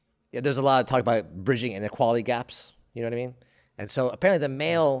 there's a lot of talk about bridging inequality gaps. You know what I mean? And so apparently the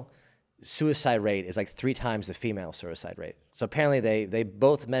male suicide rate is like 3 times the female suicide rate. So apparently they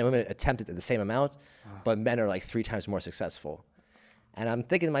both men and women attempted at the same amount, but men are like 3 times more successful. And I'm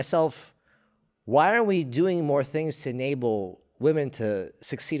thinking to myself, why aren't we doing more things to enable women to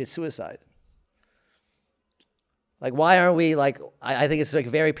succeed at suicide? Like, why aren't we I think it's like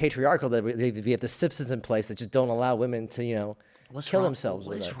very patriarchal that we have the systems in place that just don't allow women to, kill themselves.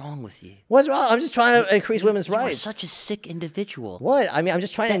 What is wrong with you? What's wrong? I'm just trying to increase women's You are rights. such a sick individual. What? I mean, I'm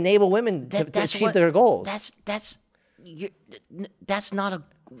just trying to enable women to achieve their goals. That's not a.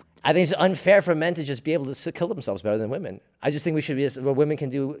 I think it's unfair for men to just be able to kill themselves better than women. I just think we should be what women can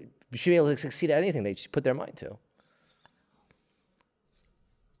do. We should be able to succeed at anything they put their mind to.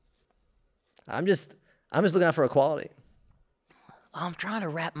 I'm just looking out for equality. I'm trying to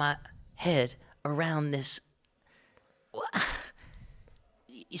wrap my head around this.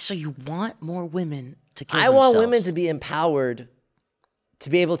 So you want more women to kill themselves? I want women to be empowered, to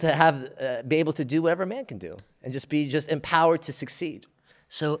be able to have, be able to do whatever a man can do, and just be empowered to succeed.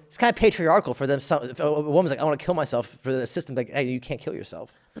 So it's kind of patriarchal for them. If a woman's like, I want to kill myself, for the system, like, hey, you can't kill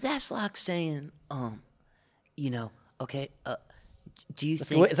yourself. But that's like saying, okay, do you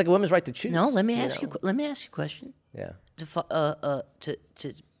think it's like a woman's right to choose? No, let me ask you. Let me ask you a question. Yeah.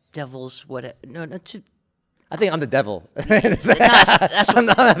 To devils, what? No, to. I think I'm the devil. That's why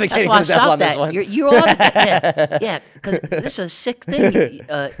I stopped that. You're all yeah, because this is a sick thing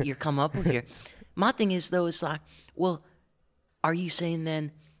you're come up with here. My thing is though, it's like, well, are you saying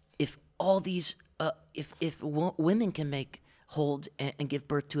then, if all these, if women can hold and give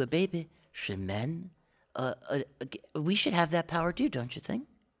birth to a baby, should men? We should have that power too, don't you think?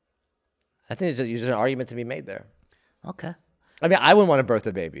 I think there's an argument to be made there. Okay. I mean, I wouldn't want to birth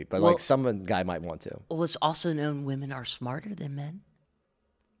a baby, but like some guy might want to. Well, it's also known women are smarter than men.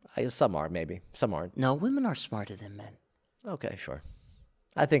 Some are, maybe. Some aren't. No, women are smarter than men. Okay, sure.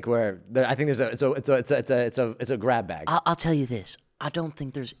 I think it's a grab bag. I'll tell you this. I don't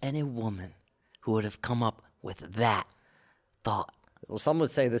think there's any woman who would have come up with that thought. Well, some would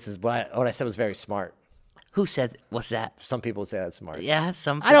say this is what I said was very smart. Who said, what's that? Some people would say that's smart. Yeah,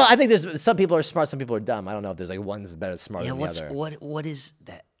 some. I think there's some people are smart, some people are dumb. I don't know if there's like one's better smart than the other. What is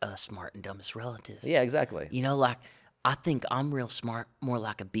that smart and dumb is relative. Yeah, exactly. You know, like, I think I'm real smart, more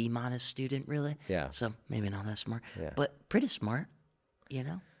like a B- student, really. Yeah. So maybe not that smart, yeah. But pretty smart, you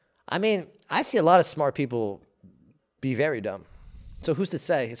know? I mean, I see a lot of smart people be very dumb. So who's to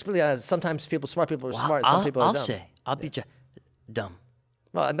say? It's really, sometimes smart people are smart, some people are dumb. I'll be dumb.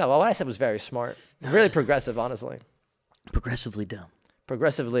 Well, no, what I said was very smart. Really progressive, honestly. Progressively dumb.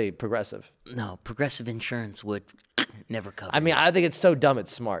 Progressively progressive. No, progressive insurance would never cover. I mean, I think it's so dumb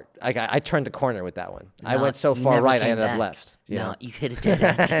it's smart. I turned the corner with that one. I went so far right, I ended up left. You hit a dead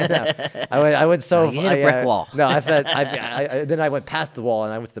end. I went so. You hit a brick wall. No, then I went past the wall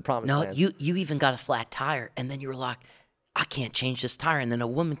and I went to the promised land. No, you even got a flat tire, and then you were like, I can't change this tire, and then a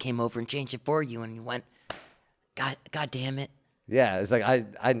woman came over and changed it for you, and you went, God damn it. Yeah, it's like I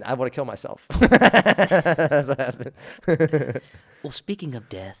want to kill myself. That's what happened. Well, speaking of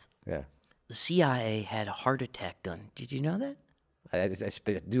death, yeah, the CIA had a heart attack done. Did you know that? They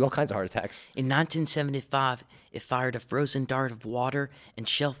do all kinds of heart attacks. In 1975, it fired a frozen dart of water and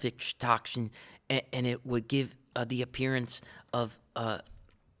shellfish toxin, and it would give the appearance of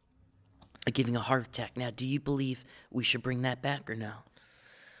giving a heart attack. Now, do you believe we should bring that back or no?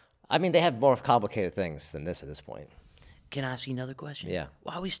 I mean, they have more complicated things than this at this point. Can I ask you another question? Yeah.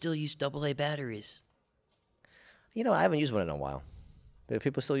 Why we still use AA batteries? You know, I haven't used one in a while. Are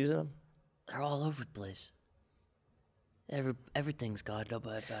people still using them? They're all over the place. Everything's got AA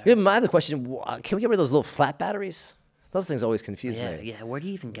batteries. Yeah, my other question, can we get rid of those little flat batteries? Those things always confuse me. Yeah, where do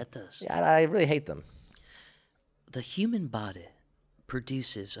you even get those? Yeah, I really hate them. The human body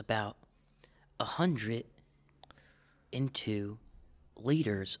produces about 102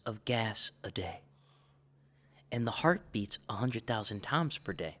 liters of gas a day. And the heart beats 100,000 times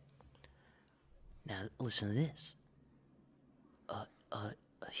per day. Now, listen to this.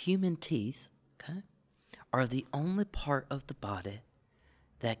 Human teeth, okay, are the only part of the body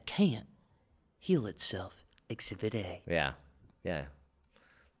that can't heal itself. Exhibit A. Yeah.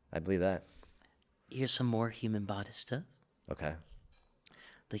 I believe that. Here's some more human body stuff. Okay.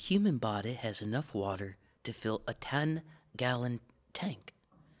 The human body has enough water to fill a 10-gallon tank.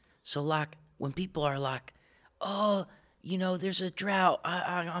 So, like, when people are like, oh, you know, there's a drought.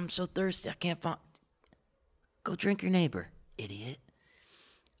 I'm so thirsty. I can't find. Go drink your neighbor, idiot.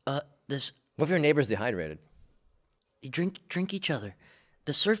 What if your neighbor's dehydrated? You drink each other.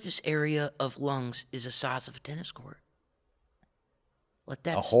 The surface area of lungs is the size of a tennis court.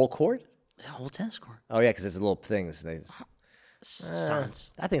 A whole court? A whole tennis court. Oh yeah, because it's little things.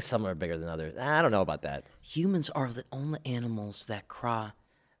 Science. I think some are bigger than others. I don't know about that. Humans are the only animals that cry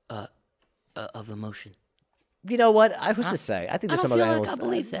of emotion. You know what? Who's to say? I think there's some other animals. I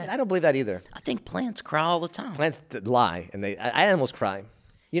believe that. I don't believe that either. I think plants cry all the time. Plants lie, and animals cry.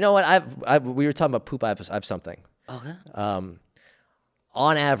 You know what? We were talking about poop. I have something. Okay.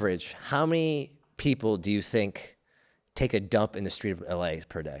 On average, how many people do you think take a dump in the street of LA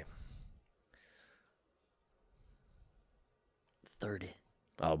per day? 30.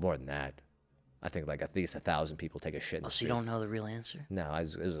 Oh, more than that. I think like at least 1,000 people take a shit in the So you streets. don't know the real answer? No, it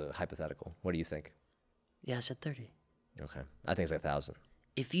was a hypothetical. What do you think? Yeah, I said 30. Okay. I think it's like 1,000.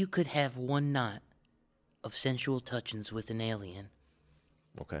 If you could have one night of sensual touchings with an alien,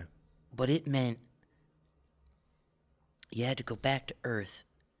 Okay. but it meant you had to go back to Earth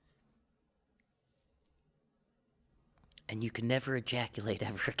and you could never ejaculate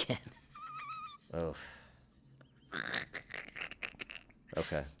ever again. Oh.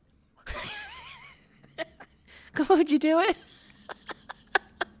 Okay. Come on, would you do it?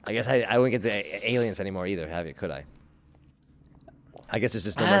 I guess I wouldn't get the aliens anymore either, have you? Could I? I guess there's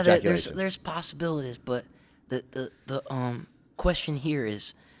just no more ejaculation. There's possibilities, but the question here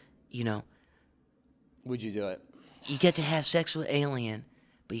is, you know, Would you do it? you get to have sex with an alien,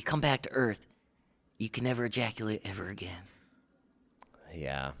 but you come back to Earth, you can never ejaculate ever again.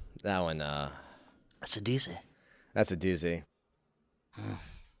 Yeah, that one. That's a doozy. That's a doozy.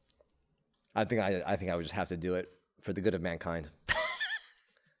 I think I would just have to do it for the good of mankind.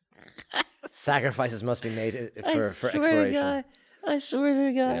 Sacrifices must be made for exploration. I swear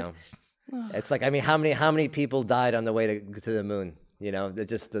to God. You know, it's like, I mean, how many people died on the way to the moon? You know,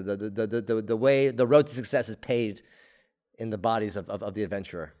 just the way the road to success is paved in the bodies of the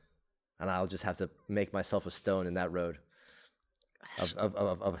adventurer, and I'll just have to make myself a stone in that road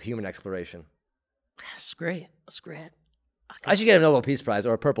of human exploration. That's great. That's great. I should get a Nobel Peace Prize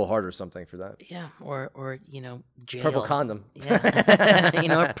or a Purple Heart or something for that. Yeah, or you know, jail. Purple condom. Yeah, you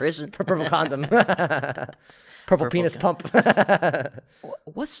know, prison. Purple condom. Purple penis pump.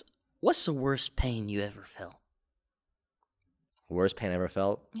 What's the worst pain you ever felt? Worst pain I ever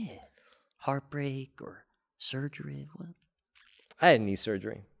felt? Yeah, heartbreak or surgery. What I had knee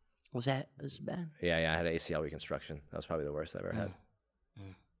surgery. was that? Was it bad? Yeah, I had ACL reconstruction. That was probably the worst I ever had.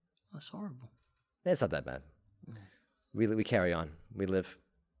 That's horrible. It's not that bad. We carry on. We live.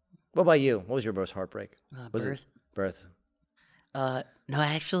 What about you? What was your worst heartbreak? Was Birth. it birth? No,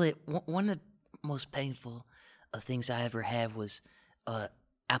 actually, one of the most painful things I ever had was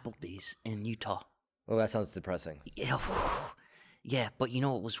Applebee's in Utah. Oh, that sounds depressing. Yeah, yeah. But you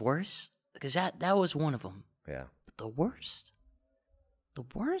know what was worse? Because that was one of them. Yeah. But the worst,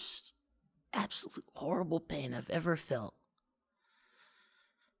 absolute horrible pain I've ever felt.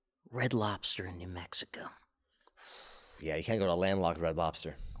 Red Lobster in New Mexico. Yeah, you can't go to landlocked Red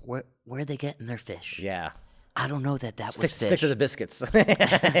Lobster. Where are they getting their fish? Yeah. I don't know that was fish. Stick to the biscuits.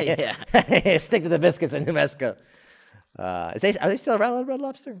 Yeah. Stick to the biscuits in New Mexico. Are they still around with Red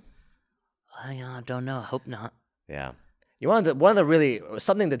Lobster? I don't know. I hope not. Yeah. You want one of the really,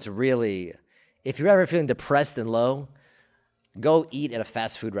 something that's really, if you're ever feeling depressed and low, go eat at a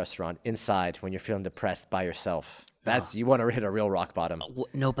fast food restaurant inside when you're feeling depressed by yourself. You want to hit a real rock bottom.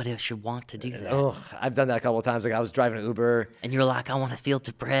 Nobody should want to do that. Oh, I've done that a couple of times. Like I was driving an Uber. And you're like, I want to feel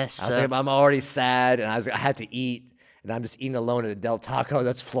depressed. I was like, I'm already sad, and I had to eat, and I'm just eating alone at a Del Taco.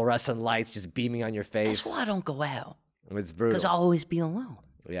 That's fluorescent lights just beaming on your face. That's why I don't go out. It's brutal. Because I'll always be alone.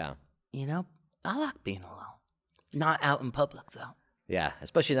 Yeah. You know? I like being alone. Not out in public, though. Yeah,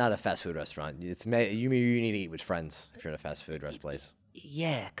 especially not at a fast food restaurant. You need to eat with friends if you're in a fast food place.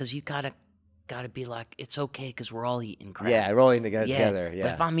 Yeah, because you gotta be like, it's okay because we're all eating crap. Yeah, we're all eating together. Yeah.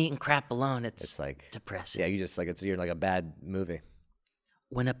 But if I'm eating crap alone, it's like depressing. Yeah, you just like you're like a bad movie.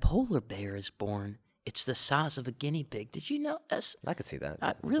 When a polar bear is born, it's the size of a guinea pig. Did you know this? I could see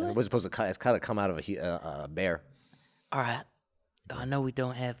that. Really? It was supposed to it's kind of come out of a bear. All right. I know we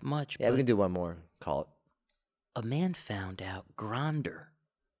don't have much. Yeah, but we can do one more. Call it. A man found out Grindr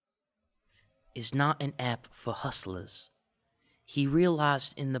is not an app for hustlers. He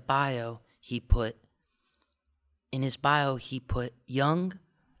realized in his bio he put young,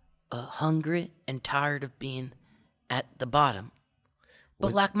 hungry, and tired of being at the bottom.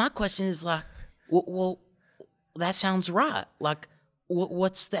 But like my question is like, well, that sounds right. Like,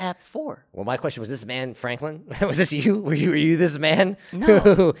 what's the app for? Well, my question was: this man Franklin? Was this you? Were you this man?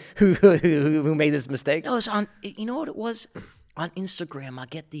 No. who made this mistake? No, it's on. You know what it was? On Instagram, I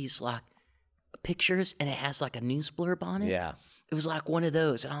get these like pictures, and it has like a news blurb on it. Yeah. It was like one of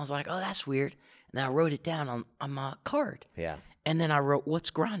those, and I was like, "Oh, that's weird." And then I wrote it down on my card. Yeah. And then I wrote,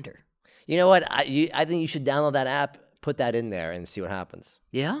 "What's Grindr?" You know what? I think you should download that app, put that in there, and see what happens.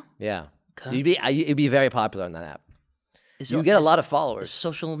 Yeah. Yeah. Okay. You'd be very popular on that app. You get a lot of followers.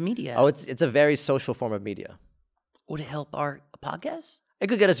 Social media. Oh, it's a very social form of media. Would it help our podcast? It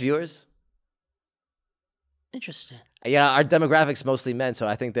could get us viewers. Interesting. Yeah, our demographic's mostly men, so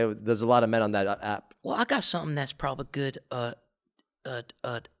I think there's a lot of men on that app. Well, I got something that's probably good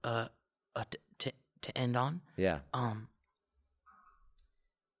to end on. Yeah.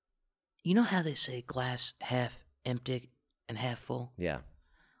 You know how they say glass half empty and half full? Yeah.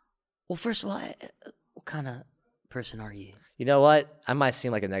 Well, first of all, what kind of person are you? You know what? I might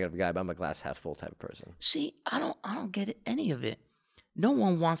seem like a negative guy, but I'm a glass half full type of person. See, I don't get any of it. No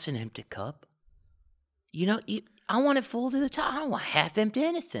one wants an empty cup. You know, I want it full to the top. I don't want half empty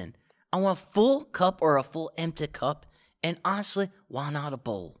anything. I want a full cup or a full empty cup. And honestly, why not a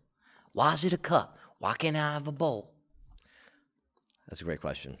bowl? Why is it a cup? Why can't I have a bowl? That's a great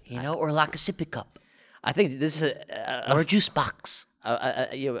question. You know, or like a sippy cup. I think this is Or a juice box.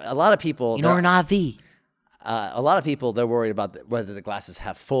 a lot of people. You know, or an IV. A lot of people, they're worried about whether the glass is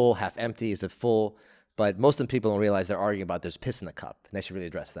half full, half empty. Is it full? But most of the people don't realize they're arguing about there's piss in the cup, and they should really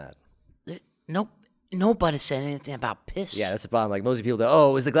address that. Nope. Nobody said anything about piss. Yeah, that's the problem. Like, most of the people,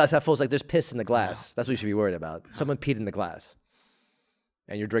 oh, is the glass half full? It's like, there's piss in the glass. No. That's what you should be worried about. Someone peed in the glass,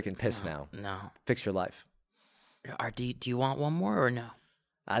 and you're drinking piss now. No. Fix your life. Do you want one more or no?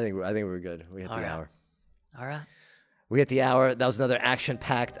 I think we're good. We hit the hour. All right. We hit the hour. That was another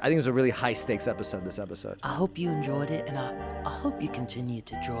action-packed. I think it was a really high-stakes episode, this episode. I hope you enjoyed it, and I hope you continue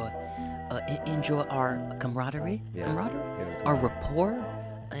to enjoy our camaraderie, our rapport,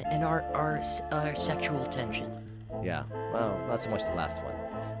 and our sexual tension. Yeah. Well, not so much the last one.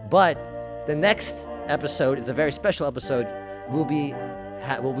 But the next episode is a very special episode. We'll be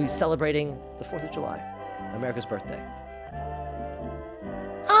celebrating the 4th of July, America's birthday.